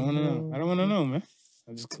want to know, man.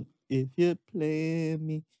 If you play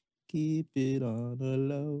me, keep it on the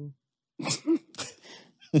low.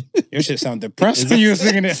 Your shit sound depressed when you were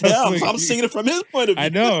singing it. Yeah, I'm singing it from his point of view. I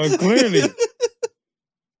know, clearly.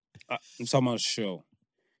 I'm talking about a show.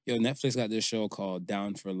 Yo, Netflix got this show called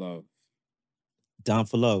Down for Love. Down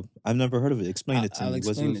for Love. I've never heard of it. Explain it to me.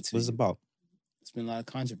 What's it about? It's been a lot of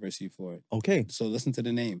controversy for it. Okay. So listen to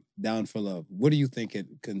the name, Down for Love. What do you think it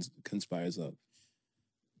conspires of?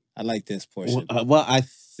 I like this portion. Well, I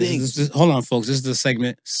think... hold on, folks. This is the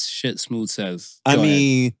segment Shit Smooth Says. Go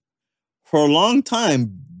ahead. For a long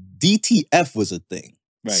time, DTF was a thing.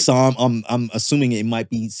 Right. So I'm assuming it might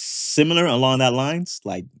be similar along that lines.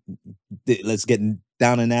 Like, let's get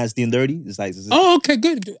down and nasty and dirty. It's like... okay,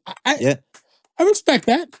 good. I respect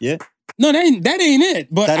that. Yeah. No, that ain't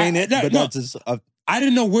it. But that ain't it. But that's just... I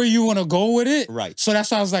didn't know where you want to go with it. Right. So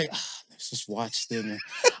that's why I was like... let's just watch them.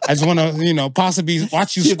 I just want to, possibly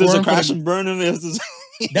watch you squirm. There's a crash and burn in this.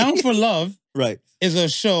 Down for Love, right, is a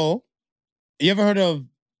show. You ever heard of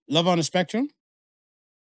Love on the Spectrum?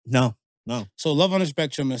 No. So Love on the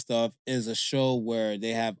Spectrum and stuff is a show where they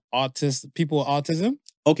have people with autism.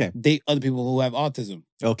 Okay. Date other people who have autism.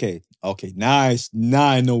 Okay. Now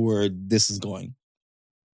I know where this is going.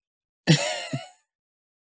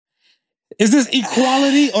 Is this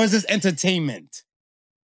equality or is this entertainment?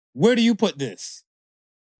 Where do you put this?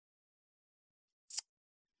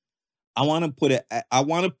 I want to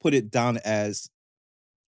put it down as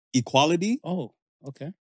equality. Oh,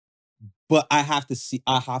 okay. But I have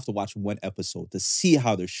to watch one episode to see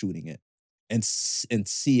how they're shooting it and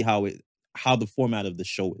see how the format of the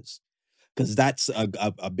show is. Because that's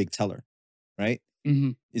a big teller, right?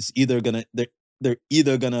 Mm-hmm. It's either they're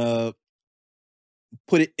either gonna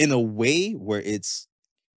put it in a way where it's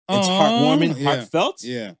heartwarming, heartfelt.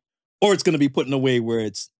 Yeah. Or it's gonna be put in a way where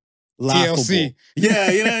it's laughable. TLC. Yeah,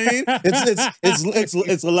 you know what I mean?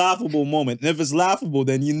 It's a laughable moment. And if it's laughable,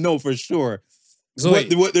 then you know for sure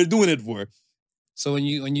what they're doing it for. So when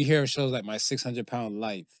you hear shows like My 600-Pound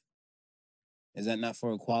Life, is that not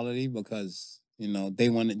for equality? Because they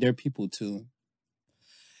want their people to.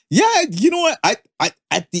 Yeah, you know what? I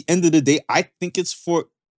at the end of the day, I think it's for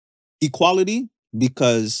equality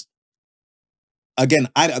because. Again,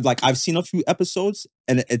 I've seen a few episodes,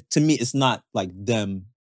 and to me, it's not like them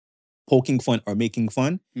poking fun or making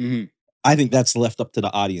fun. Mm-hmm. I think that's left up to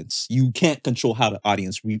the audience. You can't control how the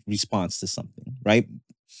audience responds to something, right?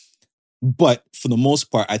 But for the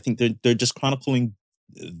most part, I think they're just chronicling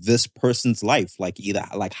this person's life, either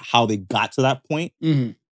how they got to that point,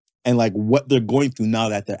 mm-hmm. and what they're going through now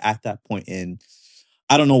that they're at that point. And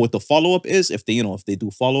I don't know what the follow-up is, if they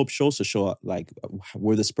do follow-up shows to show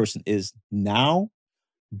where this person is now.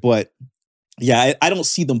 But yeah, I don't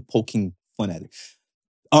see them poking fun at it.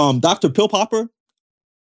 Dr. Pill Popper,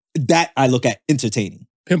 that I look at entertaining.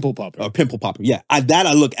 Pimple Popper. Or Pimple Popper, yeah. That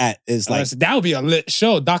I look at is that would be a lit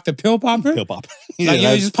show. Dr. Pill Popper? Pill Popper. You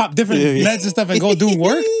just pop different meds and stuff and go do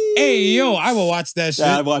work? Hey, yo, I will watch that shit.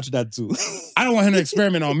 Yeah, I watch that too. I don't want him to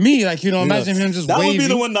experiment on me. Imagine him just that waving. That would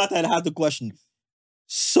be the one that I'd have the question.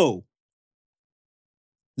 So,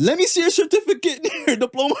 let me see your certificate, your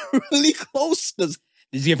diploma really close. Did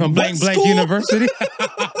you get from blank University?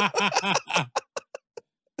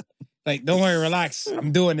 Don't worry, relax.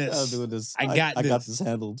 I'm doing this. I'm doing this. I got this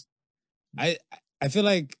handled. I feel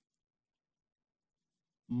like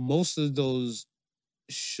most of those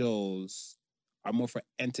shows are more for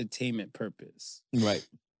entertainment purpose. Right.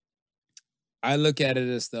 I look at it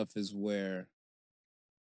as stuff as where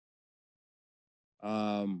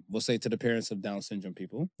we'll say to the parents of Down syndrome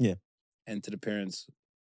people. Yeah. And to the parents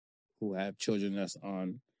who have children that's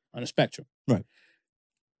on a spectrum. Right.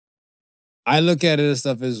 I look at it as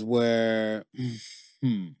stuff as where,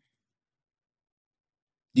 do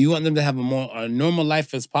you want them to have a normal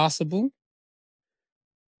life as possible?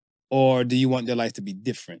 Or do you want their life to be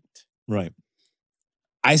different? Right.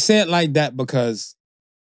 I say it like that because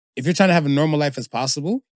if you're trying to have a normal life as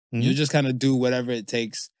possible, mm-hmm. you just kind of do whatever it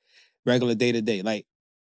takes regular day to day. Like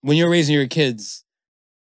when you're raising your kids,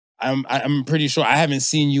 I'm pretty sure I haven't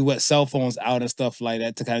seen you with cell phones out and stuff like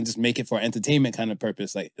that to kind of just make it for entertainment kind of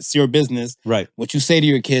purpose. Like it's your business. Right. What you say to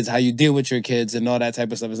your kids, how you deal with your kids and all that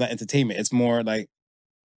type of stuff is not entertainment. It's more like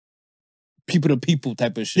people to people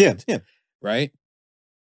type of shit. Yeah. Right?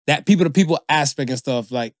 That people to people aspect and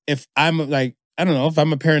stuff. Like if I'm I don't know, if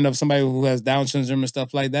I'm a parent of somebody who has Down syndrome and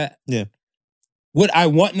stuff like that. Yeah. Would I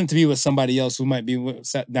want them to be with somebody else who might be with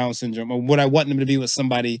Down syndrome? Or would I want them to be with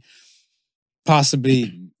somebody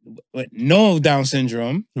possibly with no Down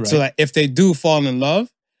syndrome? Right. So that if they do fall in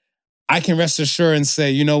love, I can rest assured and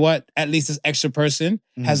say, you know what? At least this extra person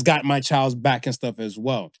has got my child's back and stuff as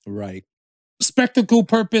well. Right. Spectacle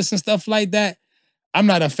purpose and stuff like that, I'm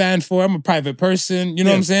not a fan for. I'm a private person. You know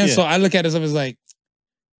what I'm saying? Yeah. So I look at it as like,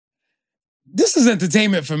 this is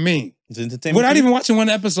entertainment for me. It's entertainment. Without even watching one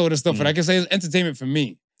episode and stuff, but I can say it's entertainment for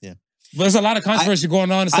me. Yeah. But there's a lot of controversy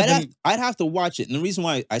going on. And stuff I'd have to watch it. And the reason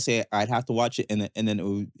why I say I'd have to watch it and then it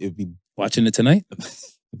would be... Watching it tonight?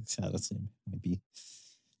 Might be.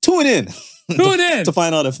 Tune in. To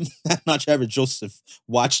find out if Not Your Average Joseph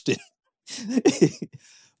watched it.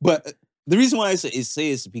 But the reason why I say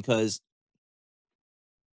is because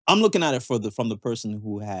I'm looking at it from the person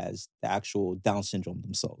who has the actual Down syndrome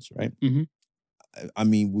themselves, right? Mm-hmm. I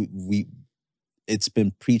mean, we it's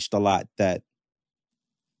been preached a lot that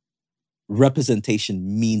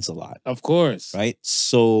representation means a lot. Of course. Right?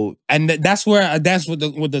 So... And that's what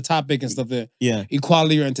the topic and stuff,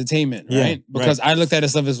 equality or entertainment, right? Because I looked at it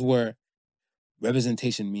stuff as where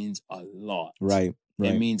representation means a lot. Right.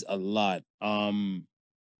 It means a lot.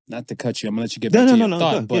 Not to cut you, I'm gonna let you get back to your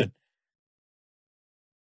thought, but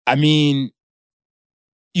I mean,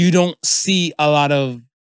 you don't see a lot of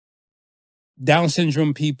Down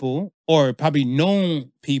syndrome people or probably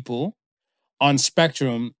known people on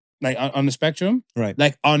spectrum, like on the spectrum, right?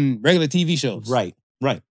 Like on regular TV shows, right.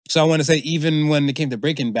 So I want to say, even when it came to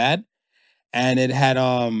Breaking Bad, and it had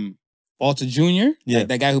Walter Jr., like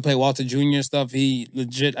that guy who played Walter Jr. stuff, he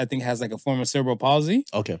legit, I think, has like a form of cerebral palsy.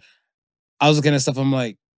 Okay. I was looking at stuff, I'm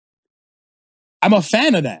like, I'm a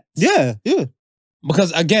fan of that. Yeah.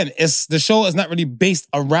 Because again, the show is not really based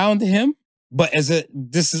around him, but he's a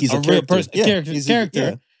real person,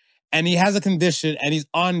 character, and he has a condition, and he's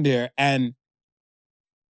on there, and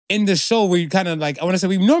in the show, we kind of like, I want to say,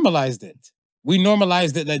 we normalized it. We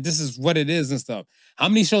normalized it, like this is what it is and stuff. How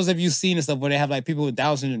many shows have you seen and stuff where they have like people with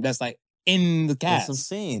Down syndrome that's like in the cast? That's what I'm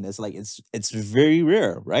saying. It's like it's very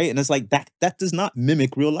rare, right? And it's like that does not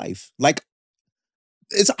mimic real life. Like,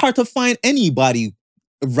 it's hard to find anybody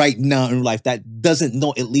right now in life that doesn't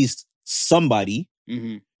know at least somebody,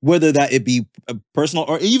 whether that it be personal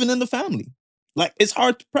or even in the family. Like, it's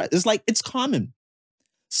hard to press. It's like, it's common.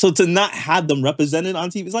 So to not have them represented on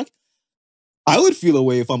TV, it's like, I would feel a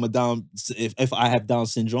way if I'm if I have Down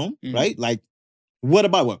syndrome, right? Like, what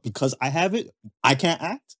about what? Because I have it, I can't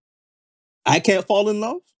act, I can't fall in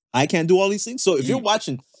love, I can't do all these things. So if you're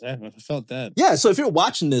watching, I felt that. Yeah. So if you're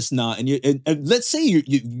watching this now, and and let's say you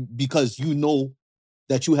because you know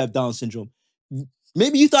that you have Down syndrome,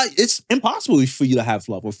 maybe you thought it's impossible for you to have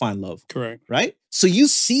love or find love. Correct. Right. So you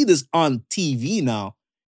see this on TV now,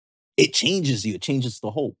 it changes you. It changes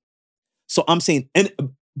the hope. So I'm saying,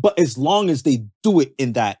 but as long as they do it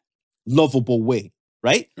in that lovable way,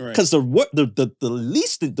 right? Because the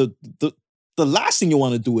last thing you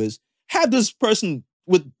want to do is have this person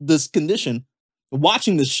with this condition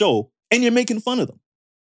watching the show and you're making fun of them.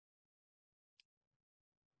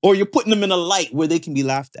 Or you're putting them in a light where they can be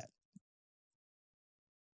laughed at.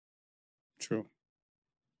 True.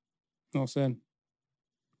 No said.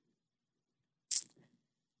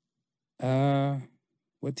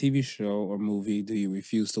 What TV show or movie do you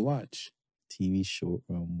refuse to watch? TV show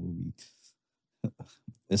or movie?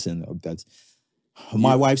 Listen,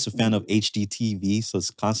 my wife's a fan of HGTV, so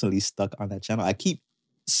it's constantly stuck on that channel. I keep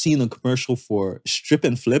seeing a commercial for Strip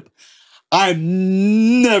and Flip.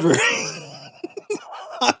 I'm never.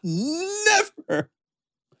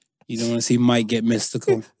 You don't want to see Mike get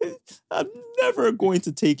mystical. I'm never going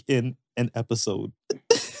to take in an episode.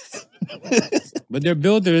 But they're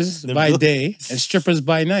builders by day and strippers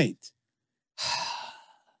by night.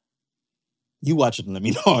 You watch it and let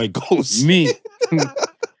me know how it goes. Me. I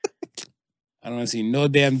don't want to see no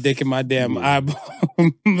damn dick in my damn eyeball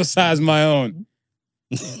besides my own.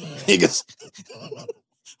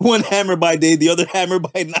 One hammer by day, the other hammer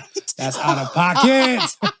by night. That's out of pocket.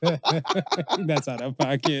 That's out of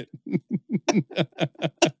pocket.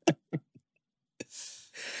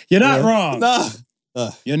 You're not wrong. Nah.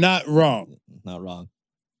 You're not wrong. Not wrong.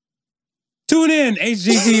 Tune in,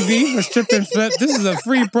 HGTV, for Strip and Flip. This is a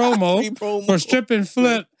free promo for Strip and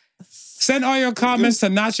Flip. Send all your comments to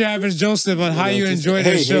Not Your Average Joseph on how you enjoy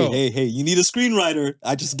the show. Hey, you need a screenwriter.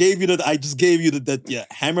 I just gave you the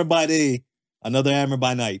hammer by day, another hammer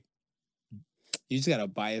by night. You just got a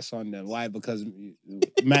bias on that. Why? Because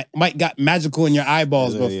Mike got magical in your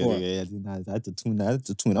eyeballs before. Yeah. I had to tune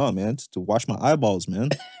out, man, to wash my eyeballs, man.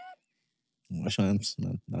 I'm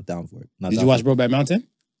not down for it. Did you watch Brokeback Mountain?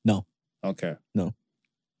 No. Okay. No.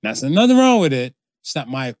 That's nothing wrong with it. It's not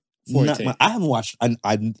my forte. I haven't watched.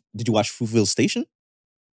 Did you watch Fruitvale Station?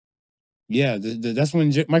 Yeah, that's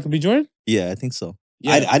when Michael B. Jordan? Yeah, I think so.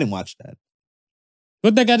 Yeah. I didn't watch that.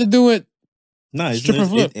 What that got to do with Strip and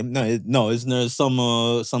Flip? Isn't there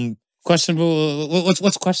some questionable?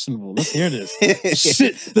 What's questionable? Let's hear this.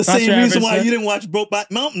 Shit. The same reason why you didn't watch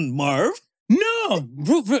Brokeback Mountain, Marv. No,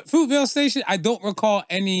 Fruitvale Station. I don't recall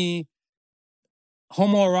any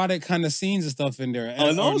homoerotic kind of scenes and stuff in there.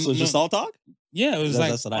 Oh no, so it's just all talk? Yeah, it was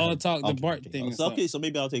all talk, the Bart thing. Okay, so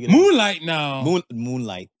maybe I'll take it. Moonlight now.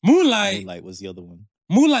 Moonlight was the other one.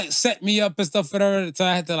 Moonlight set me up and stuff, whatever. So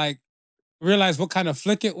I had to like realize what kind of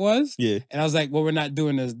flick it was. Yeah. And I was like, what we're not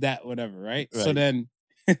doing is that, whatever, right? So then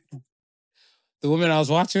the woman I was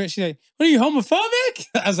watching it, she's like, what are you, homophobic?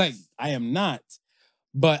 I was like, I am not.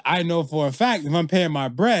 But I know for a fact, if I'm paying my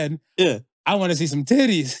bread, I want to see some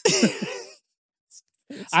titties.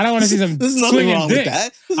 I don't want to see some swinging dick.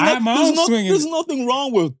 I have my own swinging. There's nothing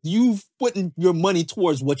wrong with you putting your money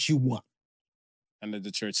towards what you want. And let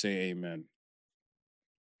the church say amen.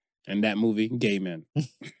 And that movie, Gay Men.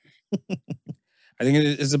 I think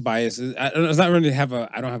it's a bias. It's not really I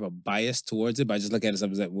don't have a bias towards it, but I just look at it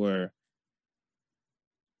as that we're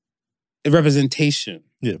a representation.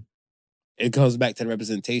 Yeah. It goes back to the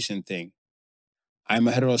representation thing. I'm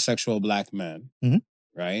a heterosexual black man,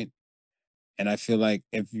 right? And I feel like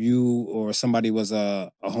if you or somebody was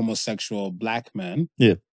a homosexual black man,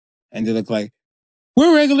 and they look like,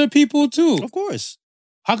 we're regular people too. Of course.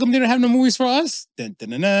 How come they don't have no movies for us? There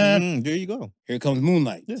you go. Here comes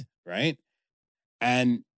Moonlight, right?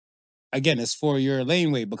 And again, it's for your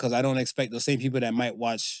laneway because I don't expect those same people that might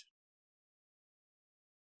watch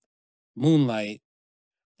Moonlight.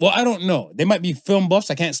 Well, I don't know. They might be film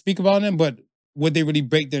buffs. I can't speak about them, but would they really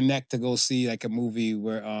break their neck to go see like a movie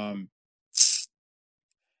where I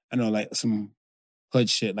don't know, like some hood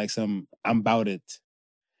shit, like some I'm About It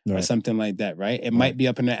or something like that, right? It might be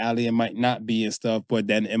up in the alley, it might not be and stuff, but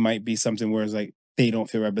then it might be something where it's like they don't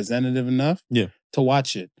feel representative enough to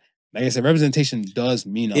watch it. Like I said, representation does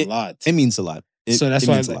mean a lot. It means a lot.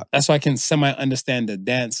 That's why I can semi-understand the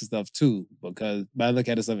dance and stuff too, because when I look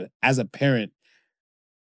at it stuff as a parent,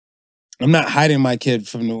 I'm not hiding my kid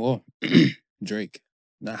from the world. Drake.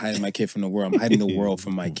 Not hiding my kid from the world. I'm hiding the world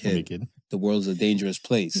from my kid. The world's a dangerous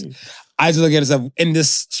place. I just look at it as in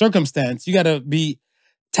this circumstance, you got to be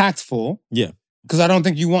tactful. Yeah. Because I don't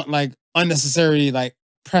think you want like unnecessary like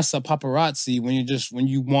press a paparazzi when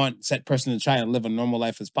you want said person to try and live a normal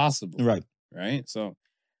life as possible. Right. Right? So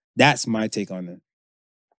that's my take on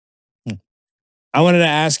it. I wanted to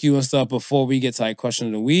ask you and stuff before we get to like question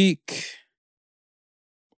of the week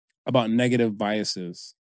about negative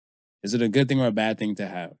biases. Is it a good thing or a bad thing to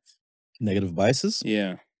have? Negative biases?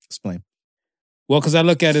 Yeah. Explain. Well, because I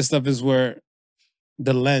look at it stuff is where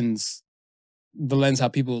the lens how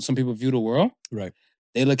some people view the world. Right.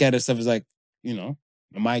 They look at it stuff as like, you know,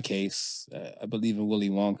 in my case, I believe in Willy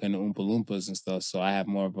Wonka and the Oompa Loompas and stuff. So I have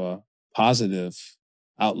more of a positive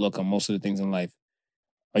outlook on most of the things in life.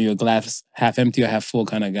 Are you a glass half empty or half full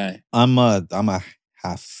kind of guy? I'm a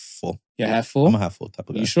half full. You're half full? I'm a half full type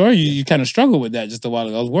of guy. You sure? You kind of struggled with that just a while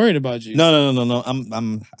ago. I was worried about you. No.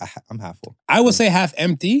 I'm half full. I would say half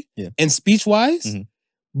empty in speech wise,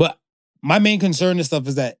 but my main concern and stuff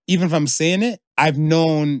is that even if I'm saying it, I've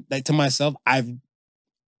known like to myself,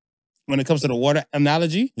 when it comes to the water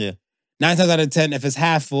analogy, 9 times out of 10, if it's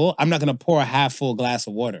half full, I'm not gonna pour a half full glass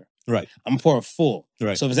of water. Right. I'm gonna pour a full.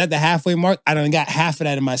 Right. So if it's at the halfway mark, I done got half of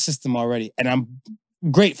that in my system already, and I'm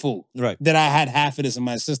grateful that I had half of this in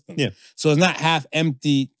my system. Yeah. So it's not half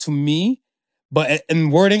empty to me, but in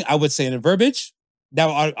wording, I would say in the verbiage, that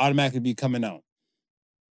would automatically be coming out.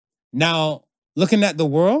 Now, looking at the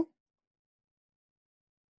world,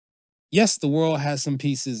 yes, the world has some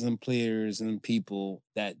pieces and players and people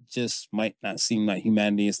that just might not seem like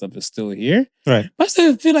humanity and stuff is still here. Right. But I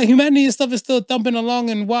still feel like humanity and stuff is still thumping along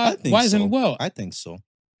and wise and well. I think so.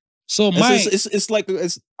 So it's like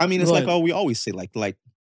we always say, like the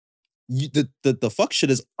fuck shit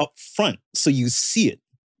is up front, so you see it.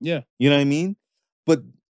 Yeah. You know what I mean? But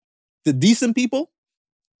the decent people,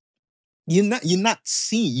 you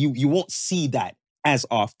won't see that as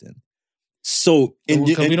often. So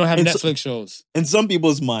because we don't have Netflix shows. In some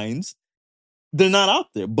people's minds, they're not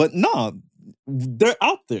out there. But no, they're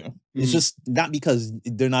out there. It's just not because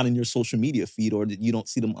they're not in your social media feed or that you don't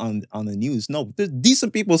see them on the news. No, there's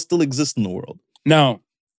decent people still exist in the world. Now,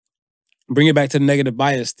 bring it back to the negative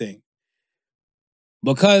bias thing.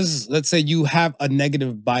 Because let's say you have a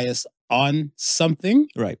negative bias on something.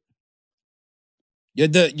 Right.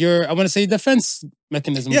 Your I want to say defense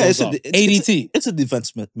mechanism goes off. ADT. It's a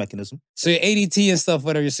defense mechanism. So your ADT and stuff,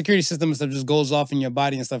 whatever, your security system and stuff just goes off in your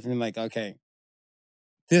body and stuff, and you're like, okay,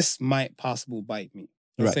 this might possibly bite me.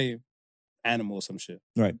 Let's say animal or some shit.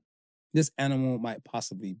 Right. This animal might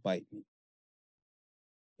possibly bite me.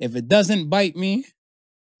 If it doesn't bite me,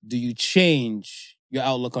 do you change your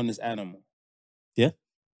outlook on this animal? Yeah.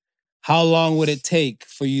 How long would it take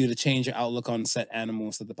for you to change your outlook on said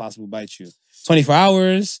animals that possibly bite you? 24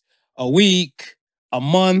 hours, a week, a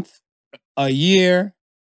month, A year?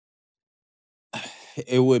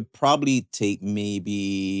 It would probably take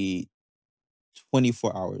maybe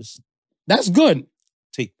 24 hours. That's good.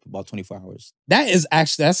 Take about 24 hours. That is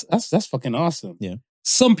actually, that's fucking awesome. Yeah.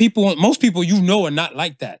 Most people are not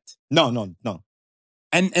like that. No.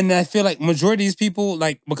 And I feel like majority of these people,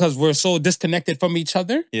 like, because we're so disconnected from each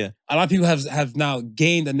other, yeah, a lot of people have now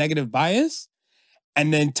gained a negative bias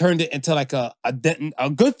and then turned it into like a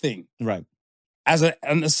good thing. Right. As a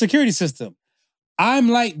security system. I'm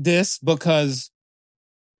like this because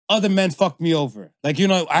other men fucked me over. Like,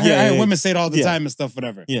 I hear women say it all the time and stuff,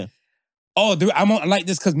 whatever. Yeah. Oh, dude, I'm like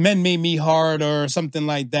this because men made me hard or something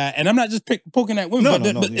like that. And I'm not just poking at women,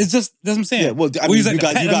 but it's just, that's what I'm saying. Yeah, well, I mean,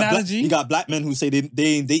 you got black men who say they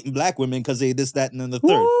ain't dating black women because they this, that, and then the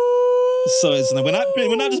third. Woo! So it's like,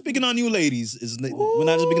 we're not just picking on you ladies. We're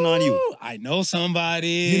not just picking on you. I know somebody.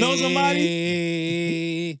 You know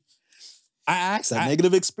somebody? I asked that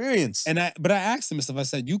negative experience. But I asked him and stuff. I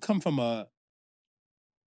said, you come from a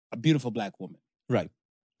beautiful black woman. Right.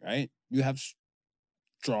 Right? You have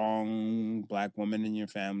strong black woman in your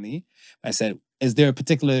family. I said, is there a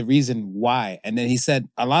particular reason why? And then he said,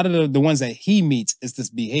 a lot of the ones that he meets is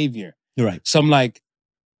this behavior. Right. So I'm like,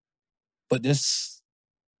 but this...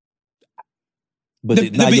 But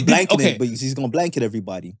he's going to blanket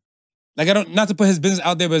everybody. Like, not to put his business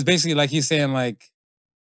out there, but it's basically like he's saying, like,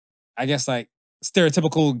 I guess, like,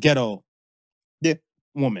 stereotypical ghetto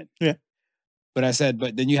woman. Yeah. But I said,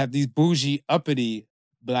 but then you have these bougie, uppity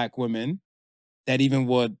black women that even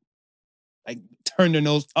would, like, turn their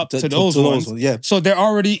nose up to those ones. Yeah. So they're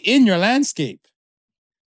already in your landscape.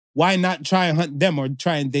 Why not try and hunt them or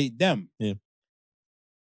try and date them? Yeah.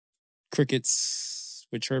 Crickets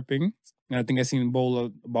were chirping. And I think I seen a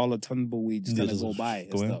ball of tumbleweed just kind of go by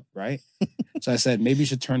and stuff, right? So I said, maybe you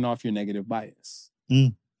should turn off your negative bias.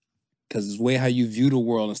 Because the way how you view the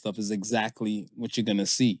world and stuff is exactly what you're going to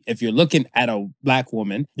see. If you're looking at a black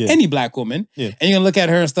woman, any black woman, and you're going to look at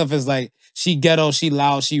her and stuff as like, she ghetto, she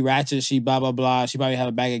loud, she ratchet, she blah, blah, blah. She probably have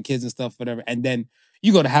a bag of kids and stuff, whatever. And then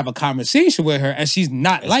you go to have a conversation with her and she's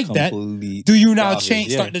not like that. Do you now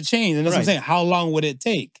start to change? And that's what I'm saying. How long would it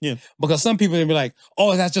take? Yeah. Because some people will be like,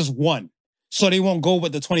 oh, that's just one. So they won't go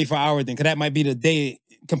with the 24-hour thing because that might be the day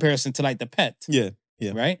comparison to like the pet. Yeah.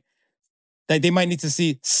 Right? Like they might need to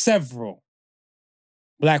see several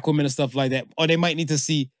black women and stuff like that. Or they might need to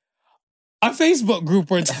see a Facebook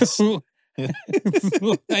group or two.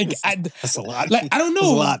 That's a lot. Like, I don't know.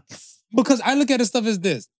 That's a lot. Because I look at the stuff as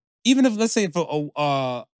this. Even if, let's say, for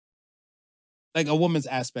like a woman's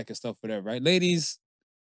aspect and stuff, whatever, right? Ladies,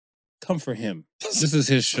 come for him. This is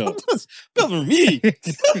his show. Come for me.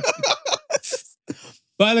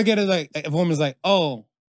 But I look at it like, if a woman's like, oh,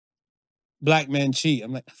 black men cheat.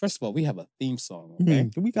 I'm like, first of all, we have a theme song.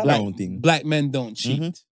 Okay? We got our own theme. Black men don't cheat.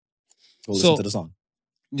 Go listen to the song.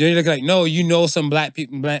 You're like, no, some black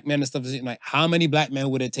people, black men and stuff. Like, how many black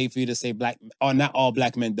men would it take for you to say not all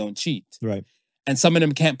black men don't cheat? Right. And some of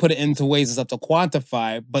them can't put it into ways and stuff to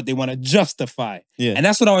quantify, but they want to justify. Yeah. And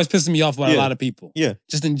that's what always pisses me off about a lot of people. Yeah.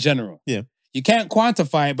 Just in general. Yeah. You can't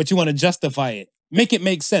quantify it, but you want to justify it. Make it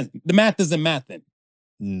make sense. The math isn't mathing.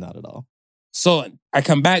 Not at all. So I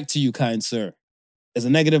come back to you, kind sir. Is a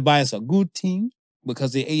negative bias a good thing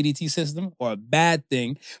because the ADT system, or a bad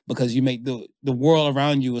thing because you make the world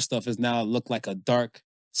around you and stuff is now look like a dark,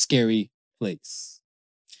 scary place?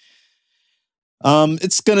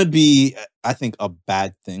 It's gonna be, I think, a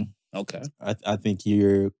bad thing. Okay. I think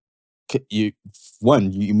you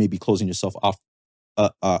may be closing yourself off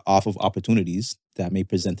of opportunities that may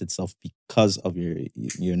present itself because of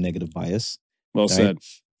your negative bias. Well said.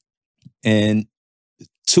 And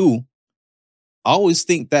two, I always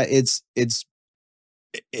think that it's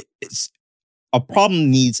a problem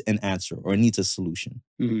needs an answer or needs a solution.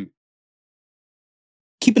 Mm-hmm.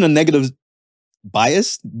 Keeping a negative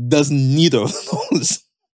bias does neither of those.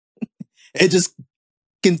 It just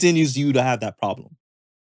continues you to have that problem.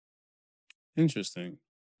 Interesting.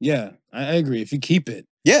 Yeah, I agree. If you keep it.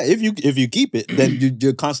 Yeah, if you keep it, then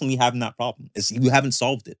you're constantly having that problem. You haven't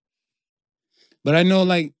solved it. But I know,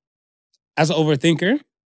 like, as an overthinker,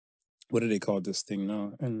 what do they call this thing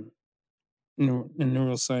now? In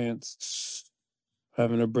neuroscience,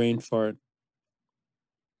 having a brain fart.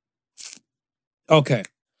 Okay.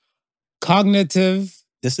 Cognitive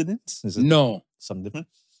dissonance? Is it no. Something different?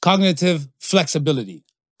 Cognitive flexibility.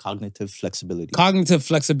 Cognitive flexibility. Cognitive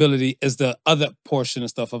flexibility is the other portion of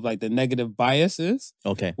stuff of like the negative biases.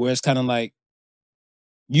 Okay. Where it's kind of like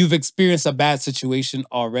you've experienced a bad situation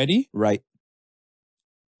already. Right.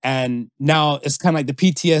 And now it's kind of like the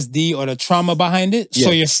PTSD or the trauma behind it. So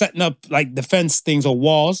you're setting up like defense things or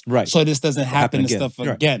walls. Right. So this doesn't happen and stuff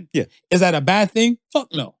again. Yeah. Is that a bad thing? Fuck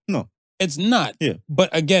no. No. It's not. Yeah. But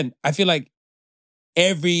again, I feel like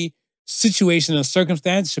every situation and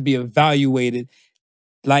circumstance should be evaluated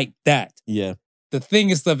like that. Yeah. The thing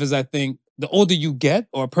and stuff is, I think, the older you get,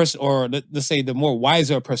 or a person, or let's say the more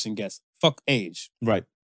wiser a person gets, fuck age. Right.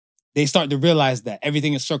 They start to realize that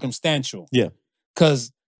everything is circumstantial. Yeah.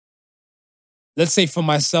 Because let's say for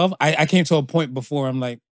myself, I came to a point before I'm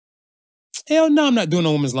like, hell no, I'm not doing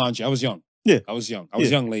a woman's laundry. I was young. Yeah. I was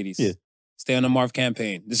young, ladies. Yeah. Stay on the Marv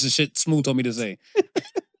campaign. This is shit Smooth told me to say.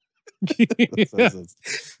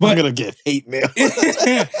 I'm gonna get hate mail.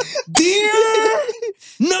 Dear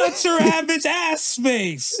not your average ass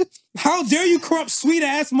face. How dare you corrupt sweet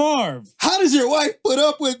ass Marv? How does your wife put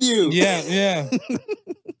up with you? Yeah.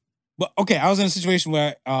 But okay, I was in a situation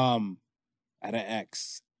where I had an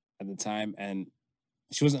ex at the time, and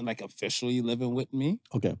she wasn't like officially living with me.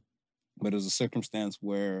 Okay. But it was a circumstance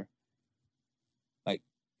where like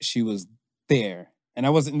she was there. And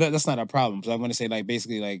that's not a problem. So I want to say like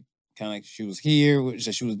basically like kind of like she was here,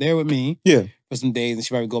 she was there with me for some days, and she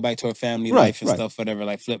probably go back to her family life and stuff, whatever,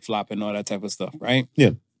 like flip-flop and all that type of stuff, right?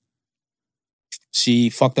 Yeah. She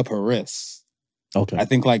fucked up her wrist. Okay. I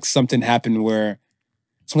think like something happened where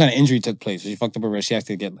some kind of injury took place. So she fucked up her wrist. She had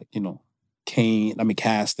to get like,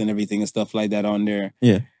 cast and everything and stuff like that on there.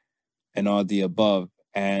 Yeah. And all the above.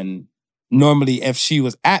 And normally if she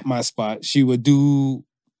was at my spot, she would do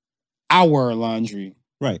our laundry.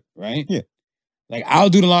 Right. Right? Yeah. Like I'll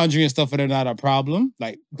do the laundry and stuff, but they're not a problem.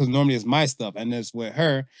 Like, because normally it's my stuff. And it's with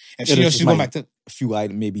her. And she knows she's going back to a few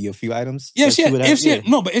items. Yeah, but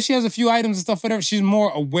if she has a few items and stuff, whatever, she's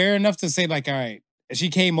more aware enough to say, like, all right, if she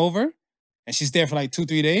came over and she's there for like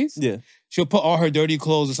 2-3 days, she'll put all her dirty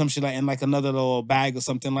clothes or some shit like in like another little bag or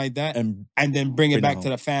something like that, and then bring it back to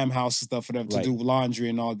the fam house and stuff for them to do laundry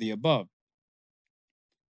and all the above.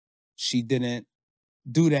 She didn't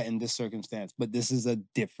do that in this circumstance, but this is a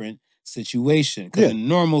different situation. Because in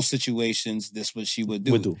normal situations, this is what she would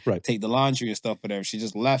do. Take the laundry and stuff, whatever. She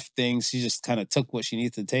just left things. She just kind of took what she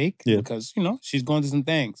needs to take because, she's going through some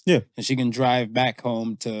things. Yeah. And she can drive back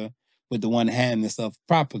home with the one hand and stuff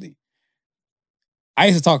properly. I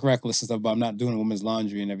used to talk reckless and stuff about I'm not doing women's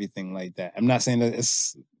laundry and everything like that. I'm not saying that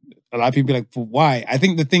it's... A lot of people be like, why? I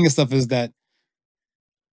think the thing and stuff is that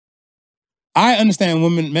I understand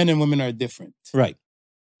men and women are different. Right.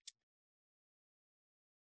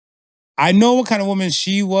 I know what kind of woman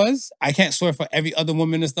she was. I can't swear for every other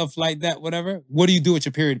woman and stuff like that, whatever. What do you do with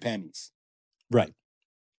your period panties? Right.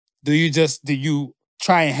 Do you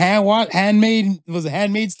try and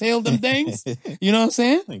Handmaid's Tale them things? You know what I'm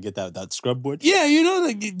saying? And get that scrub board? Yeah,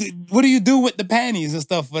 like, what do you do with the panties and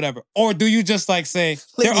stuff, whatever? Or do you just like say,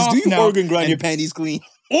 they're off do you now organ grind your panties clean?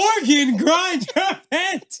 Organ grind your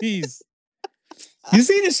panties. You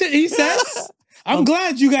see the shit he says? I'm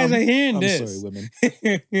glad you guys are hearing this. I'm sorry,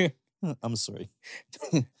 women. I'm sorry.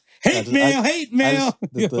 Hate mail.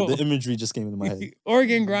 The imagery just came into my head.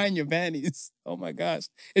 Organ grind your panties. Oh my gosh.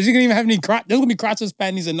 Is she gonna even have any crotch? There's gonna be crotchless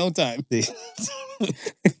panties in no time.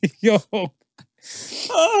 Yo.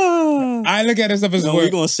 I look at this stuff as we're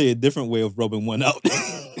gonna say a different way of rubbing one out.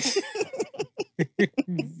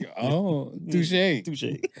 Oh,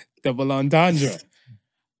 touche. Double entendre.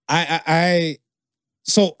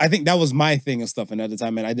 So I think that was my thing and stuff. And at the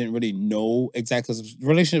time, and I didn't really know exactly. The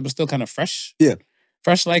relationship was still kind of fresh. Yeah.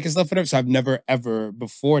 Fresh like and stuff, whatever. So I've never ever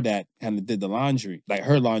before that kind of did the laundry, like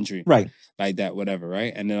her laundry. Right. Like that, whatever,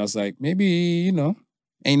 right? And then I was like, maybe,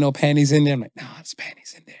 ain't no panties in there. I'm like, no, it's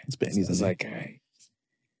panties in there. It's panties in there. I was like, all right.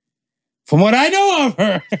 From what I know of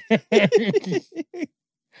her,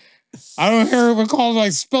 I don't hear her call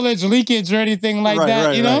like spillage, leakage, or anything like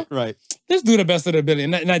that, Right. Just do the best of the ability.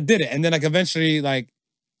 And I did it. And then like eventually like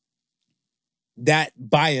that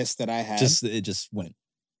bias that I had. It just went.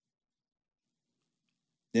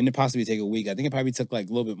 Then it possibly take a week. I think it probably took like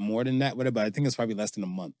a little bit more than that, whatever, but I think it's probably less than a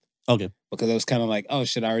month. Okay. Because I was kind of like, oh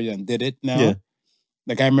shit, I already undid it now. Yeah.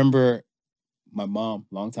 Like I remember my mom,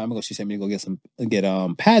 a long time ago, she sent me to go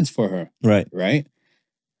get pads for her. Right. Right?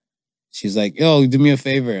 She's like, yo, do me a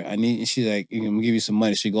favor. She's like, I'm gonna give you some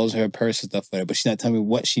money. She goes to her purse and stuff like that, but she's not telling me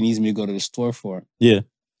what she needs me to go to the store for. Yeah.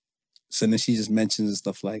 So then she just mentions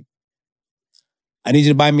stuff like, I need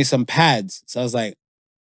you to buy me some pads. So I was like,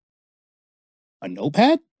 a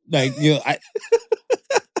notepad? Like, I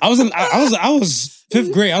was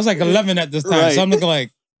 5th grade. I was like 11 at this time. Right. So I'm looking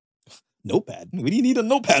like, notepad? What do you need a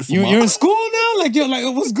notepad for? You're in school now? Like,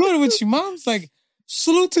 what's good with you, mom? It's like,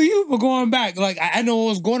 salute to you for going back. Like, I know what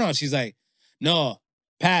was going on. She's like, no,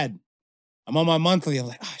 pad. I'm on my monthly. I'm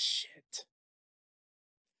like, oh, shit.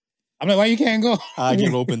 I'm like, why you can't go? I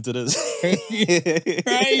get open to this.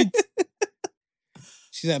 Right?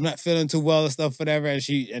 She's like, I'm not feeling too well and stuff, whatever.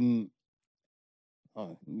 And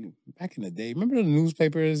back in the day, remember the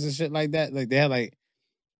newspapers and shit like that? Like they had like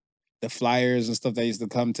the flyers and stuff that used to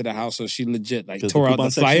come to the house. So she legit like tore out the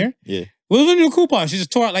flyer. Yeah. Well, it wasn't a coupon. She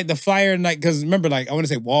just tore out like the flyer and like, because remember, like I want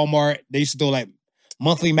to say Walmart, they used to do like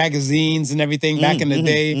monthly magazines and everything back in the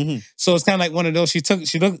day. So it's kind of like one of those. She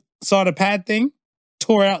saw the pad thing,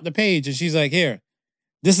 tore out the page, and she's like, here,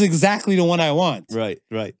 this is exactly the one I want. Right.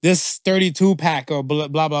 This 32 pack or blah,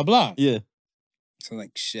 blah, blah, blah. Yeah. So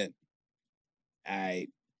like, shit. I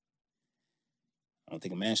don't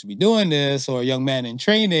think a man should be doing this, or a young man in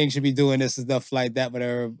training should be doing this and stuff like that,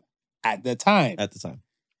 whatever, at the time.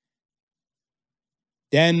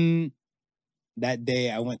 Then that day,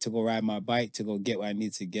 I went to go ride my bike to go get what I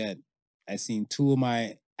need to get. I seen two of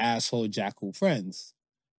my asshole jackal friends.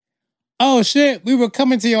 Oh, shit, we were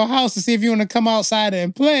coming to your house to see if you want to come outside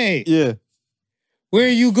and play. Yeah. Where are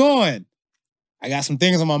you going? I got some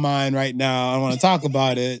things on my mind right now. I don't want to talk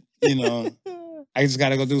about it. You know, I just got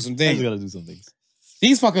to go do some things.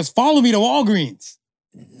 These fuckers follow me to Walgreens.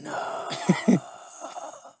 No.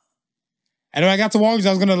 And when I got to Walgreens, I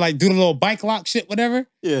was going to like do the little bike lock shit, whatever.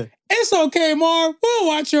 Yeah. It's okay, Marv. We'll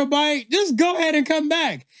watch your bike. Just go ahead and come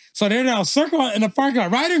back. So they're now circling in the parking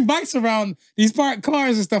lot, riding bikes around these parked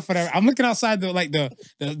cars and stuff, whatever. I'm looking outside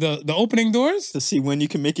the opening doors to see when you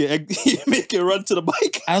can make it run to the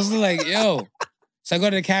bike. I was like, yo. So I go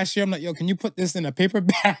to the cashier. I'm like, yo, can you put this in a paper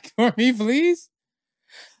bag for me, please?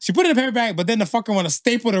 She put it in a paper bag, but then the fucker want to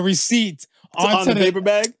staple the receipt onto the paper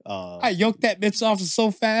bag. I yoked that bitch off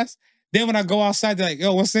so fast. Then when I go outside, they're like,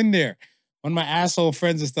 yo, what's in there? One of my asshole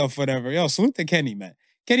friends and stuff, whatever. Yo, salute to Kenny, man.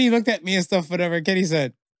 Kenny looked at me and stuff, whatever. Kenny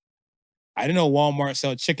said, I didn't know Walmart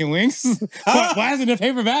sell chicken wings. Why is it in a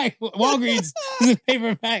paper bag? Walgreens is in a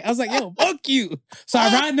paper bag. I was like, yo, fuck you. So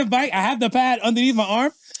I ride the bike. I have the pad underneath my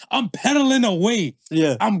arm. I'm pedaling away.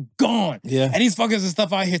 Yeah. I'm gone. Yeah. And these fuckers and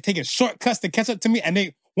stuff out here taking shortcuts to catch up to me.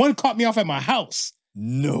 And one caught me off at my house.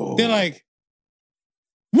 No. They're like,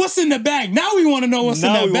 what's in the bag? Now we want to know what's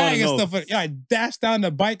in the bag and stuff. Yeah, I dashed down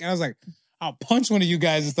the bike and I was like, I'll punch one of you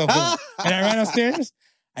guys and stuff. And I ran upstairs.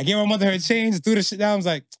 I gave my mother her change, threw the shit down. I was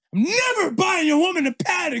like, I'm never buying your woman a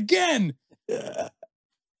pad again. Yeah.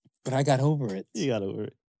 But I got over it. You got over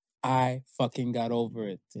it. I fucking got over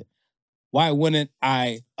it. Yeah. Why wouldn't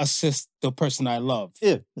I assist the person I love?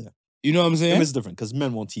 Yeah. You know what I'm saying? It's different because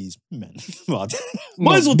men won't tease men.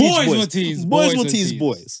 Boys will tease boys. Boys will tease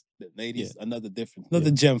boys. Ladies, another difference.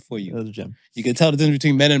 Another gem for you. Another gem. You can tell the difference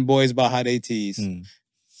between men and boys about how they tease.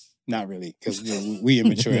 Not really, because we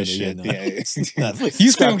immature as shit. No. Yeah.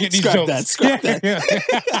 You still don't get these jokes. Scrap that.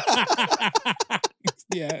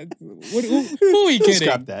 Yeah. Who are you kidding?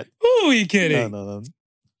 Scrap that. Who are you kidding? No.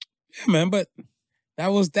 Yeah, man, but that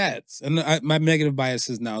was that. And my negative bias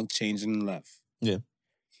is now changing left. Yeah.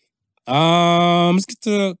 Let's get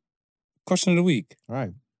to question of the week. All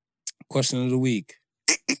right. Question of the week.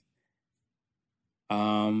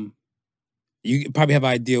 You probably have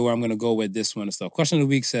an idea where I'm going to go with this one and stuff. Question of the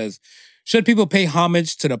week says, should people pay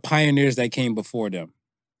homage to the pioneers that came before them?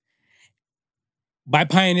 By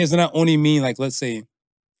pioneers, I not only mean, like, let's say,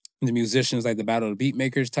 the musicians, like the Battle of the Beat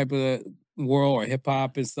Makers type of world or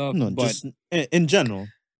hip-hop and stuff. No, but just in general.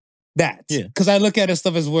 That. Yeah. Because I look at it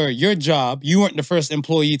stuff as where your job, you weren't the first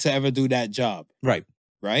employee to ever do that job. Right.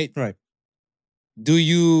 Right? Right. Do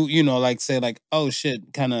you, like, say, like, oh,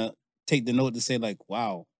 shit, kind of take the note to say, like,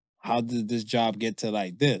 wow, how did this job get to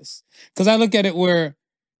like this? Because I look at it where,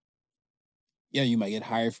 yeah, you might get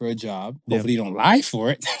hired for a job. Hopefully you don't lie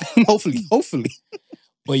for it. Hopefully.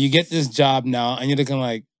 But you get this job now and you're looking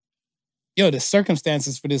like, yo, the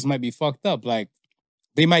circumstances for this might be fucked up. Like,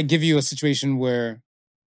 they might give you a situation where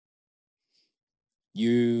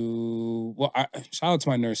shout out to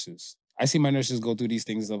my nurses. I see my nurses go through these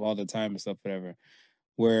things all the time and stuff, whatever,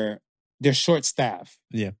 where they're short staffed.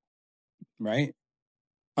 Yeah. Right?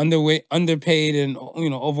 Underpaid and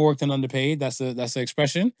overworked and underpaid. That's the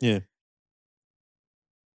expression. Yeah.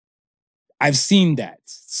 I've seen that.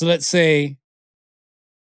 So let's say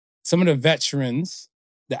some of the veterans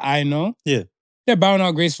that I know, they're bowing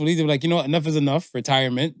out gracefully. They're like, you know what, enough is enough.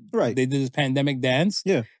 Retirement. Right. They did this pandemic dance.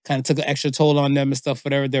 Yeah. Kind of took an extra toll on them and stuff,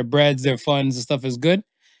 whatever. Their breads, their funds and stuff is good.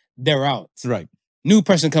 They're out. Right. New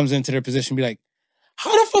person comes into their position, be like,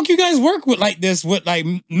 how the fuck you guys work with like this with like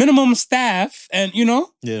minimum staff and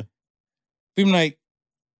Yeah. People like,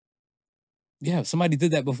 yeah, somebody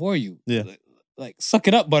did that before you. Yeah. Like suck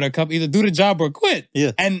it up, buttercup. Either do the job or quit.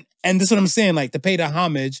 Yeah. And this is what I'm saying, like to pay the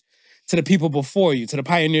homage to the people before you, to the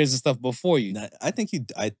pioneers and stuff before you. I think you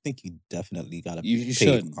definitely gotta you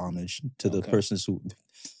pay homage to the persons who,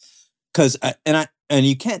 because and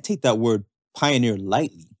you can't take that word pioneer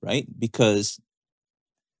lightly, right? Because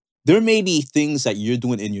there may be things that you're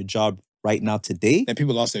doing in your job right now today that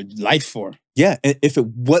people lost their life for. Yeah, and if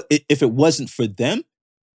it wasn't for them,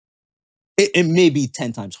 it may be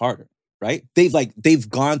 10 times harder, right? They've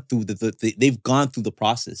gone through the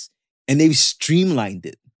process and they've streamlined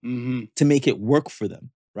it to make it work for them,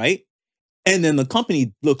 right? And then the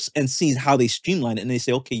company looks and sees how they streamline it and they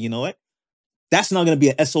say, okay, you know what? That's not going to be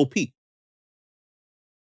an SOP.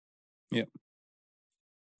 Yep.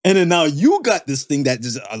 And then now you got this thing that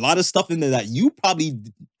there's a lot of stuff in there that you probably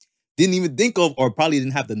didn't even think of or probably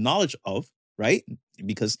didn't have the knowledge of, right?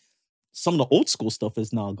 Because some of the old school stuff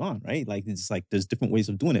is now gone, right? Like it's like there's different ways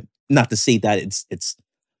of doing it. Not to say that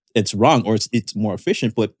it's wrong or it's more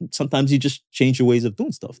efficient, but sometimes you just change your ways of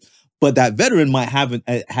doing stuff. But that veteran might have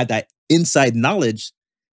had that inside knowledge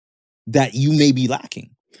that you may be lacking.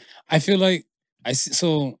 I feel like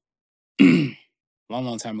so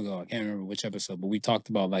long time ago, I can't remember which episode, but we talked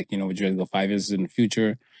about like, would you rather go 5 years in the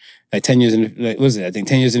future, like 10 years in, like, what was it? I think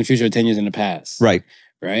 10 years in the future or 10 years in the past. Right.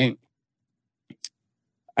 Right.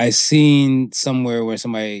 I seen somewhere where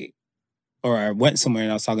I went somewhere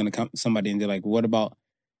and I was talking to somebody and they're like, what about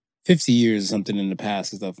 50 years or something in the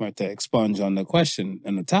past and stuff, right, to expunge on the question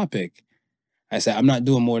and the topic. I said, I'm not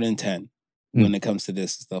doing more than 10 when it comes to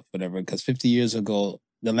this stuff, whatever, because 50 years ago,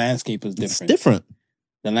 the landscape was different. It's different.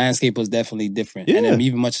 The landscape was definitely different. Yeah. And then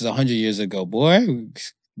even much as 100 years ago, boy,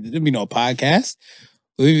 there'd be no podcast.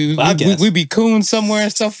 We'd be coon somewhere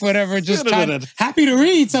and stuff, whatever, just happy to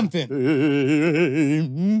read something.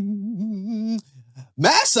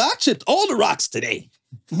 Massa, I chipped all the rocks today.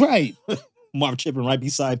 Right. Marv chipping right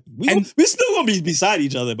beside me. We're still gonna be beside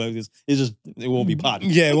each other, but it won't be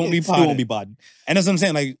podding. Yeah, it won't be podding. It won't be podding. And that's what I'm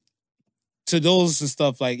saying. Like, to those and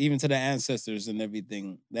stuff, like even to the ancestors and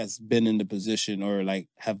everything that's been in the position or like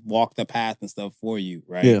have walked the path and stuff for you,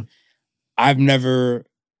 right? Yeah. I've never.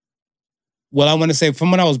 Well, I want to say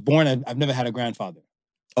from when I was born, I've never had a grandfather.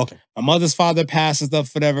 Okay. My mother's father passed and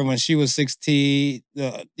stuff, whatever, when she was 16.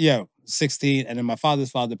 16, and then my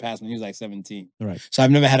father's father passed when he was like 17. Right. So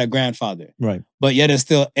I've never had a grandfather. Right. But yet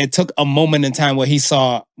it took a moment in time where he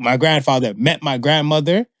saw my grandfather met my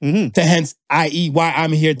grandmother to hence, i.e., why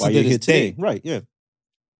I'm here to this day. Right, yeah.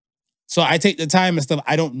 So I take the time and stuff.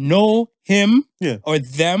 I don't know him or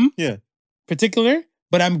them particular,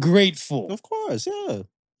 but I'm grateful. Of course, yeah.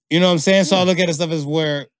 You know what I'm saying? So I look at it stuff as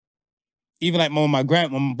where even like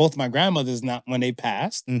when both my grandmothers, not when they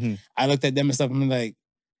passed, I looked at them and stuff and I'm like,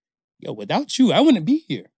 yo, without you, I wouldn't be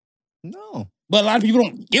here. No. But a lot of people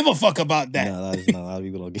don't give a fuck about that. No, a lot of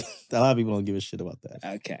people don't give a shit about that.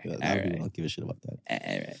 Okay. A lot of people don't give a shit about that.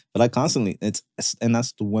 All right. But I constantly, and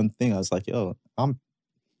that's the one thing I was like, yo,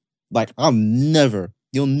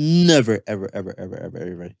 you'll never,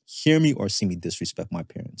 ever hear me or see me disrespect my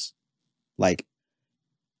parents. Like,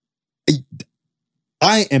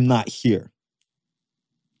 I am not here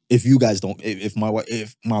if you guys don't, if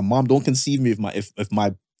my mom don't conceive me, if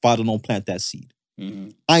my father don't plant that seed.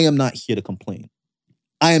 I am not here to complain.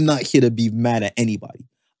 I am not here to be mad at anybody.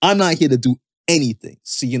 I'm not here to do anything.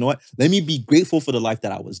 So you know what? Let me be grateful for the life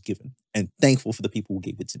that I was given and thankful for the people who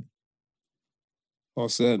gave it to me. Well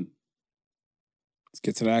said. Let's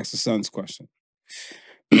get to the Ask the Sons question.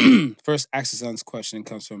 First Ask the Sons question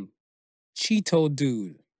comes from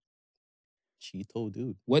CheetoDude.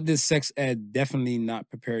 CheetoDude. What does sex ed definitely not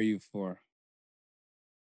prepare you for?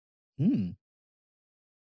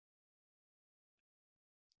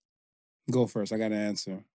 Go first. I got an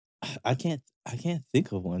answer. I can't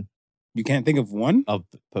think of one. You can't think of one?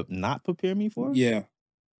 Not prepare me for? Yeah.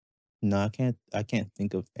 No, I can't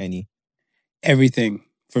think of any. Everything.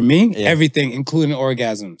 For me, everything, including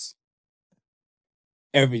orgasms.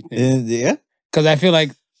 Everything. Yeah. Because I feel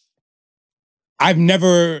like I've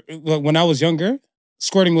never, when I was younger,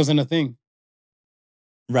 squirting wasn't a thing.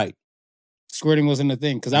 Right. Squirting wasn't a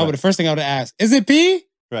thing. Because the first thing I would ask, is it pee?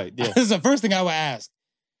 Right. Yeah. That's the first thing I would ask.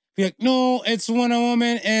 Be like, no, it's when a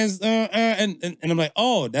woman is, and I'm like,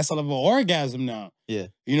 oh, that's a level of orgasm now. Yeah.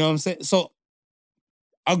 You know what I'm saying? So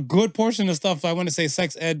a good portion of stuff, I want to say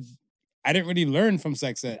sex ed, I didn't really learn from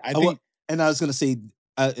sex ed. I think. And I was going to say,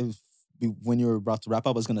 when you were about to wrap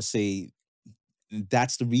up, I was going to say,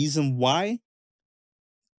 that's the reason why.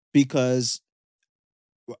 Because,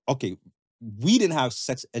 okay, we didn't have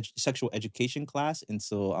sexual education class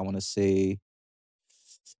until, I want to say,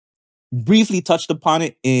 briefly touched upon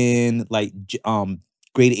it in like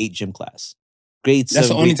grade 8 gym class. grade 7. That's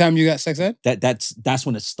the only time you got sex ed? That's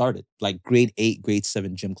when it started. Like grade 8, grade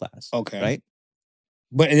 7 gym class. Okay. Right?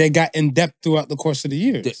 But they got in depth throughout the course of the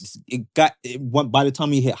years. By the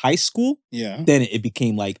time you hit high school, then it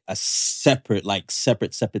became like a separate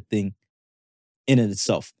thing in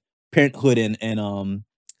itself. Parenthood and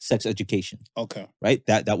sex education. Okay. Right?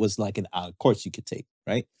 That was like an course you could take,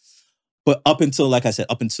 right? But up until, like I said,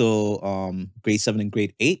 grade 7 and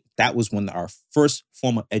grade 8, that was when our first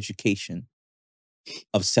form of education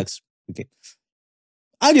of sex. Okay.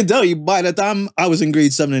 I can tell you, by the time I was in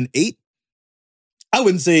grade 7 and 8, I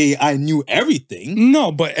wouldn't say I knew everything.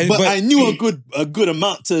 No, but I knew a good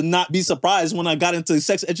amount to not be surprised when I got into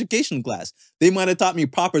sex education class. They might have taught me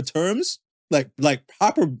proper terms, like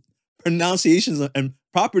proper pronunciations and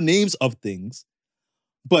proper names of things.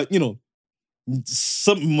 But,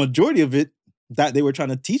 some majority of it that they were trying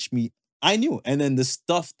to teach me, I knew. And then the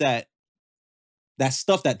stuff that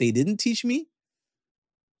they didn't teach me,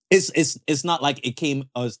 it's not like it came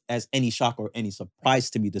as any shock or any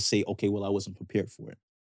surprise to me to say, okay, well, I wasn't prepared for it.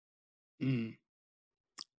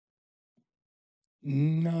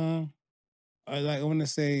 No. I want to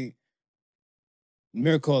say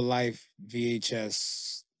Miracle of Life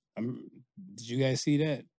VHS. Did you guys see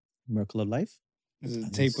that? Miracle of Life? There's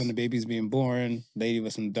a tape when the baby's being born, lady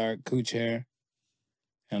with some dark cooch hair.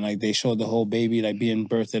 And like they showed the whole baby like being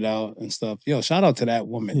birthed out and stuff. Yo, shout out to that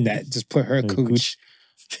woman that just put her cooch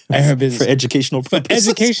and her business for educational purposes.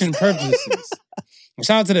 For education purposes.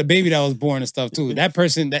 Shout out to the baby that was born and stuff too. That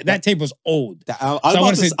person, that tape was old. I was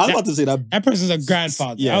about to say that. That person's a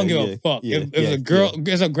grandfather. I don't give a fuck. If it was a girl,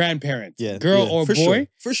 it's a grandparent. Girl or boy. Sure,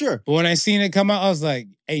 for sure. But when I seen it come out, I was like,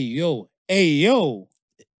 hey, yo.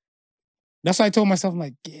 That's why I told myself, I'm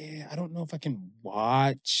like, yeah, I don't know if I can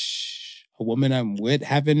watch a woman I'm with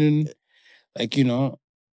having, like,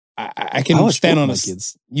 I can stand on my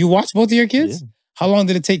kids. You watch both of your kids? Yeah. How long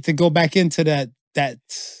did it take to go back into that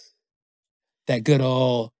good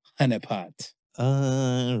old honey pot?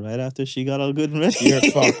 Right after she got all good and ready. You're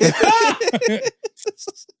fucked.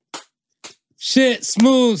 Shit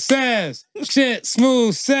smooth says.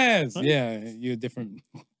 Yeah, you're different.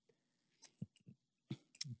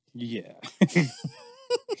 Yeah.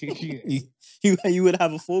 You would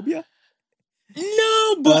have a phobia?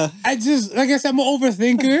 No, but I just, like I said, I'm an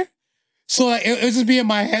overthinker. So like, it'll just be in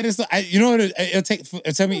my head. It's like, it'll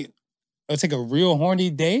take a real horny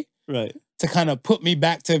day, right, to kind of put me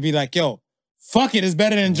back to be like, yo, fuck it, it's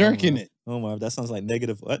better than jerking it. Oh my, that sounds like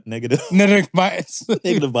negative. What? Negative bias.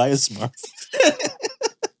 Negative bias, Mark.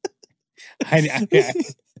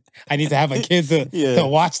 I need to have a kid to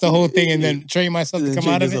watch the whole thing and then train myself to come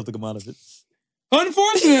out of it.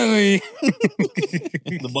 Unfortunately,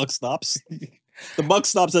 the buck stops. The buck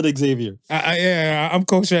stops at Xavier. I'm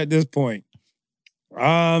kosher at this point.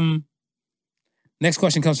 Next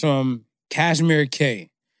question comes from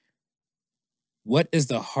Kashmir-K. What is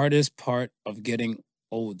the hardest part of getting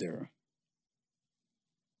older?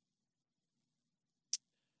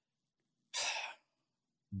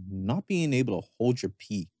 Not being able to hold your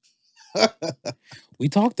pee. We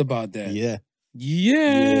talked about that. Yeah.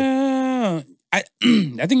 I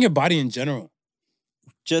think your body in general.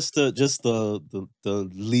 Just the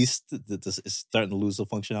least is starting to lose the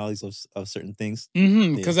functionalities of certain things.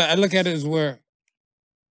 Because I look at it as we're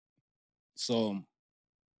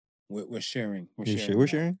sharing. We're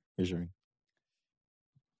sharing.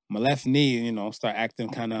 My left knee, start acting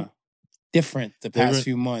kind of different the past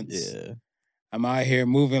few months. Yeah. I'm out here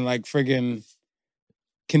moving like friggin'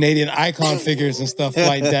 Canadian icon figures and stuff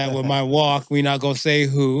like that with my walk. We not gonna say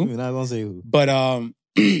who. But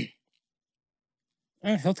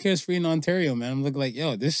healthcare is free in Ontario, man. I'm looking like,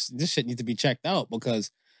 yo, this shit needs to be checked out because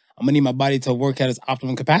I'm gonna need my body to work at its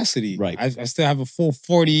optimum capacity. Right. I still have a full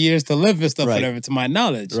 40 years to live and stuff, whatever, to my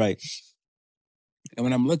knowledge. Right. And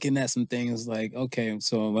when I'm looking at some things like, okay,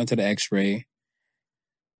 so I went to the x-ray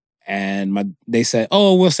and they said,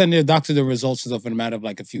 oh, we'll send the doctor the results and stuff in a matter of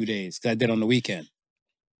like a few days. Because I did on the weekend.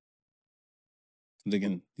 I'm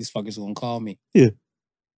thinking, these fuckers gonna call me. Yeah. I'm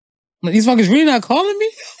like, these fuckers really not calling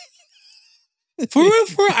me? For real?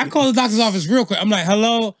 I called the doctor's office real quick. I'm like,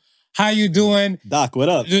 hello, how you doing? Doc, what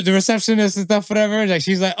up? The receptionist and stuff, whatever. Like,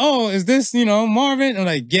 she's like, oh, is this, Marvin? I'm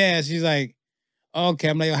like, yeah. She's like, okay.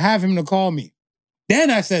 I'm like, have him to call me.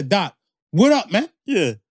 Then I said, Doc, what up, man?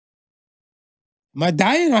 Yeah. Am I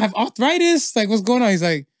dying? I have arthritis? Like, what's going on? He's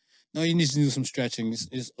like, no, you need to do some stretching.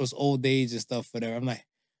 It's old age and stuff, whatever. I'm like,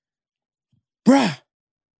 bruh,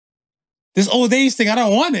 this old age thing, I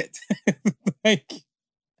don't want it. Like,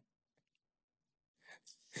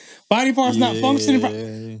 body parts not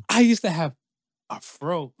functioning. I used to have a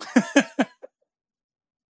fro.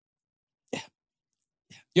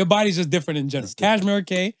 Your body's just different in general.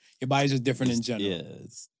 Kashmir-K, your body's just different in general.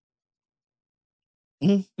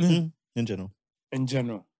 Yeah. In general. In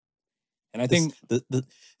general. And I think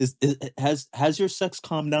has your sex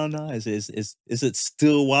calmed down now? Is it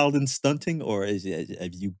still wild and stunting, or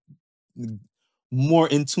have you more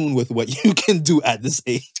in tune with what you can do at this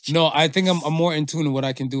age? No, I think I'm more in tune with what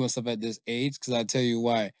I can do and stuff at this age, because I'll tell you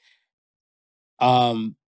why.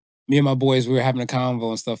 Me and my boys, we were having a convo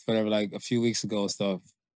and stuff, whatever, like a few weeks ago and stuff,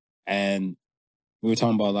 and we were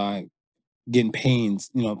talking about like getting pains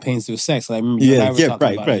through sex. Like, I remember you and I were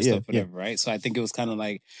talking about it and stuff, whatever, right? So I think it was kind of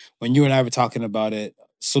like when you and I were talking about it.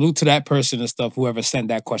 Salute to that person and stuff, whoever sent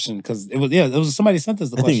that question, because it was somebody sent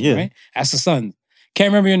us the question, right? Ask the Sons. Can't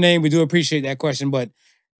remember your name. We do appreciate that question, but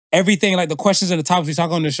everything, like the questions and the topics we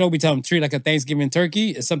talk on the show, we tell them treat like a Thanksgiving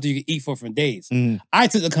turkey. It's something you can eat for days. I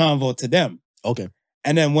took the convo to them. Okay.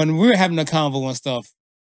 And then when we were having a convo and stuff,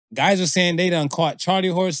 guys were saying they done caught Charlie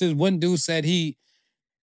horses. One dude said he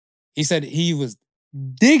said he was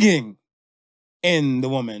digging in the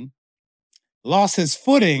woman, lost his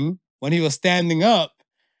footing when he was standing up,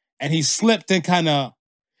 and he slipped and kind of,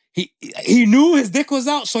 he knew his dick was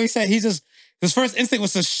out, so he said his first instinct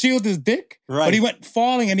was to shield his dick, but he went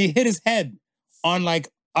falling and he hit his head on like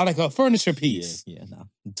a furniture piece. Yeah, nah.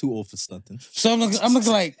 I'm too old for stunting. So I'm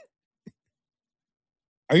looking like,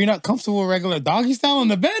 are you not comfortable with regular doggy style on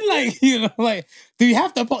the bed? Like, like, do you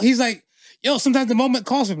have to? He's like, yo, sometimes the moment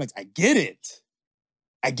calls for him. Like, I get it.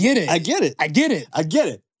 I've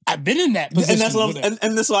been in that position. And that's what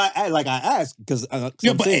and that's why I asked, because but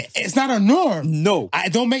it's not a norm. No. I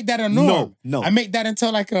don't make that a norm. No. I make that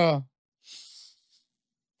until like a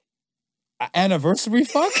anniversary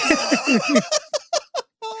fuck.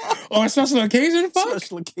 Or a special occasion fuck.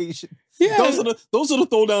 Special occasion. Yeah. Those are the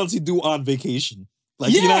throwdowns you do on vacation.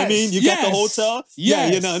 Like, you know what I mean? You got the hotel.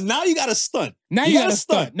 Yes. Yeah, now you got to stunt. Now you got to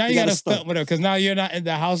stunt. Now you got to stunt with her, because now you're not in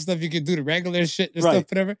the house stuff. You can do the regular shit and stuff,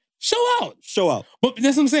 whatever. Show out. But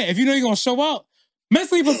that's what I'm saying. If you know you're going to show out,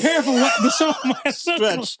 mentally prepare for what the show might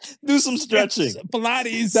stretch. Do some stretching.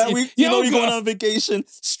 Pilates. That week, you're going on vacation,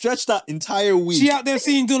 stretch that entire week. She out there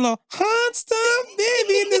seeing doing a hot stuff,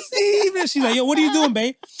 baby, in this evening. She's like, yo, what are you doing,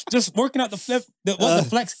 babe? Just working out the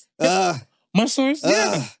flex. Muscles?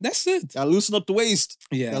 Yeah, that's it. Gotta loosen up the waist.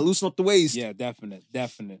 Yeah. Yeah, definite.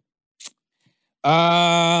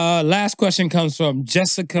 Last question comes from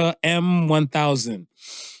Jessica M1000.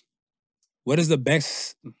 What is the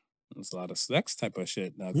best? There's a lot of sex type of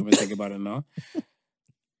shit. Now, come and think about it now.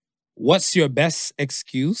 What's your best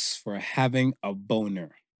excuse for having a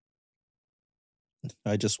boner?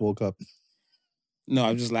 I just woke up. No,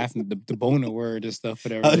 I'm just laughing at the boner word and stuff,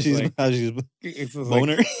 whatever. It's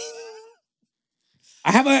boner? Like,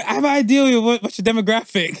 I have an idea of what's your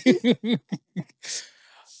demographic.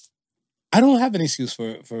 I don't have an excuse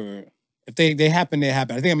for if they happen, they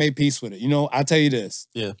happen. I think I made peace with it. I'll tell you this.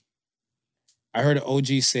 Yeah. I heard an OG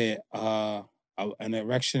say an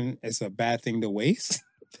erection is a bad thing to waste.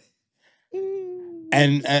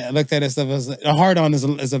 And I looked at it stuff as a hard on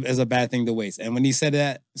is a bad thing to waste. And when he said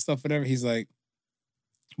that stuff, whatever, he's like,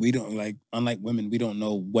 we don't unlike women, we don't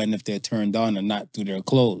know when, if they're turned on or not through their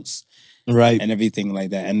clothes. Right. And everything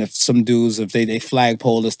like that. And if some dudes, if they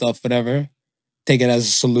flagpole the stuff, whatever, take it as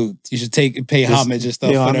a salute. You should pay homage and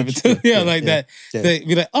stuff, whatever. That. They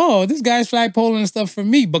be like, oh, this guy's flagpoling and stuff for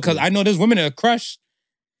me, because I know there's women that are crushed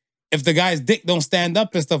if the guy's dick don't stand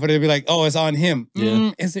up and stuff, or they'll be like, oh, it's on him.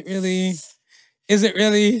 Yeah. Is it really?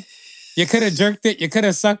 You could have jerked it. You could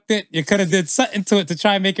have sucked it. You could have did something to it to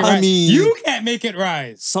try and make it rise. You can't make it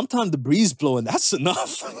rise. Sometimes the breeze blowing, that's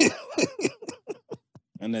enough.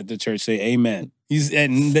 And let the church say amen.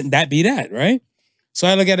 And that be that, right? So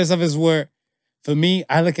I look at this stuff as where, for me,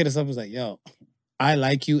 I look at this stuff as like, yo, I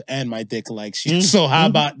like you and my dick likes you. So how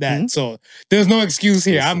about that? So there's no excuse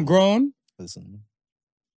here. I'm grown. Listen.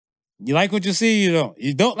 You like what you see, you don't.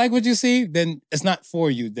 You don't like what you see, then it's not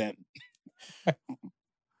for you then.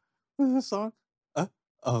 What's this song? I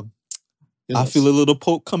feel a little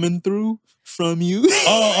poke coming through from you.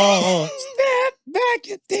 Oh. Step back,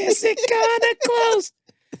 you're dancing kind of close.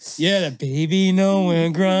 Yeah, the baby know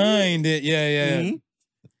and grind it. Yeah.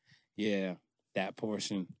 Yeah, that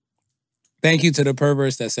portion. Thank you to the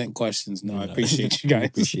perverts that sent questions. No, I appreciate you guys.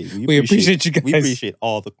 We appreciate you guys. We appreciate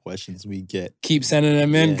all the questions we get. Keep sending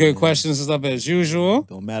them in. Good questions and stuff as usual.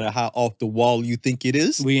 No matter how off the wall you think it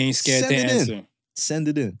is. We ain't scared to answer. Send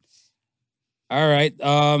it in. All right.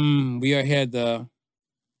 We are here at the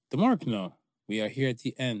mark now. We are here at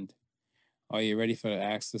the end. Are you ready for the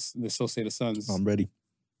Ask the So Say the Sons? I'm ready.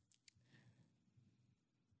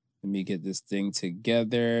 Let me get this thing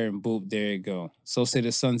together and boop, there you go. So Say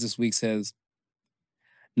the Sons this week says,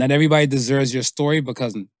 Not everybody deserves your story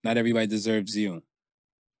because not everybody deserves you.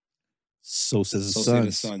 So says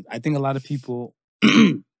the Sons. I think a lot of people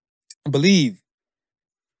believe,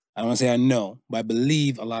 I don't want to say I know, but I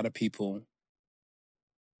believe a lot of people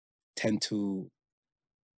tend to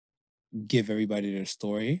give everybody their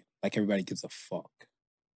story like everybody gives a fuck.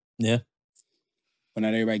 Yeah. But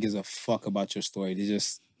not everybody gives a fuck about your story. They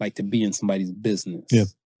just like to be in somebody's business. Yeah.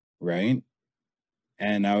 Right?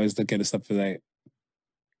 And I always look at the stuff like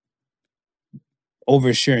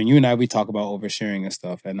oversharing. You and I, we talk about oversharing and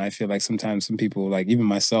stuff. And I feel like sometimes some people, like even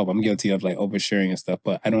myself, I'm guilty of like oversharing and stuff,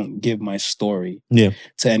 but I don't give my story to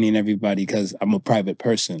any and everybody because I'm a private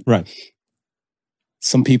person. Right.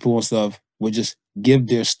 Some people and stuff would just give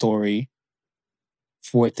their story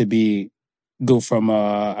for it to go from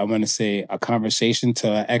I want to say a conversation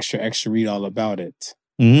to an extra read all about it.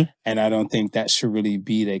 Mm-hmm. And I don't think that should really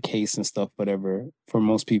be the case and stuff, whatever, for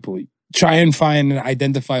most people. Try and find and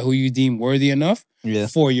identify who you deem worthy enough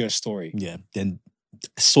for your story. Yeah. Then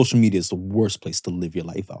social media is the worst place to live your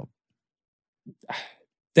life out.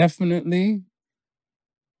 Definitely.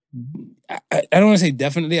 I don't want to say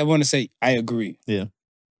definitely. I want to say I agree. Yeah.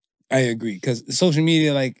 I agree. Because social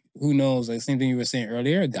media, like, who knows? Like, same thing you were saying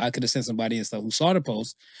earlier. I could have sent somebody and stuff who saw the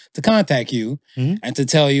post to contact you and to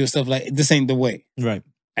tell you stuff like, this ain't the way. Right.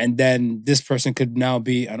 And then this person could now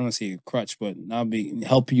be, I don't want to say a crutch, but now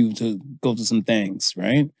help you to go through some things,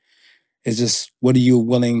 right? It's just, what are you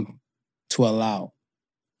willing to allow?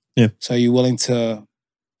 Yeah. So are you willing to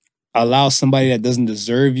allow somebody that doesn't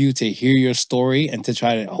deserve you to hear your story and to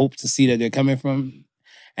try to hope to see that they're coming from?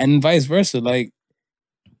 And vice versa. Like,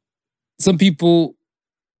 some people,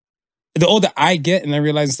 the older I get, and I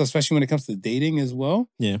realize, especially when it comes to dating as well,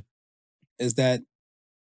 is that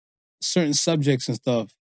certain subjects and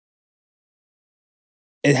stuff,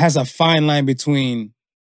 it has a fine line between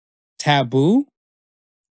taboo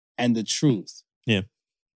and the truth. Yeah.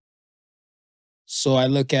 So I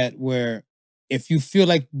look at where if you feel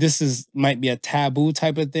like this might be a taboo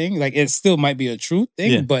type of thing, like it still might be a truth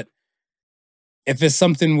thing, but if it's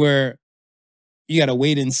something where you gotta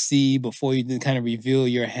wait and see before you kind of reveal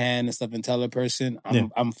your hand and stuff and tell a person,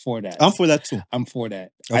 I'm for that. I'm for that too. I'm for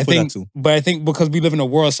that. I think that too. But I think because we live in a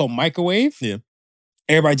world so microwave,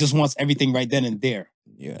 everybody just wants everything right then and there.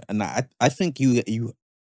 Yeah, and I think you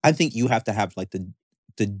have to have like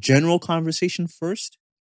the general conversation first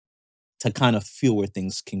to kind of feel where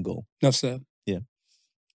things can go. Enough said. Yeah,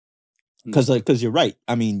 because you're right.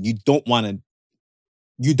 I mean, you don't want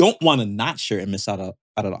to not share and miss out of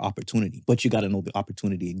the opportunity, but you got to know the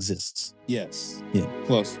opportunity exists. Yes. Yeah.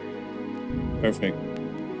 Close. Perfect.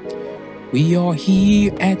 We are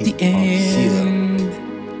here at the end.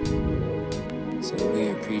 So we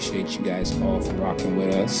appreciate you guys all for rocking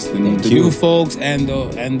with us. The new folks and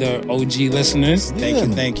the OG listeners. Thank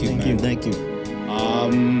you, man. Thank you.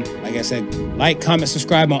 Like I said, like, comment,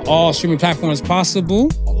 subscribe on all streaming platforms possible.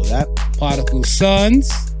 All of that. Particle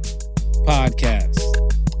Sons Podcast.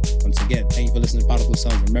 Once again, thank you for listening to Particle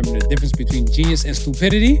Sons. Remember, the difference between genius and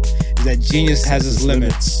stupidity is that genius has its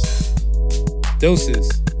limits.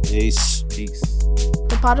 Doses. Peace. Peace.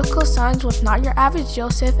 The Particle Sons was not your average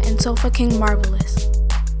Joseph and Sofa King Marvelous.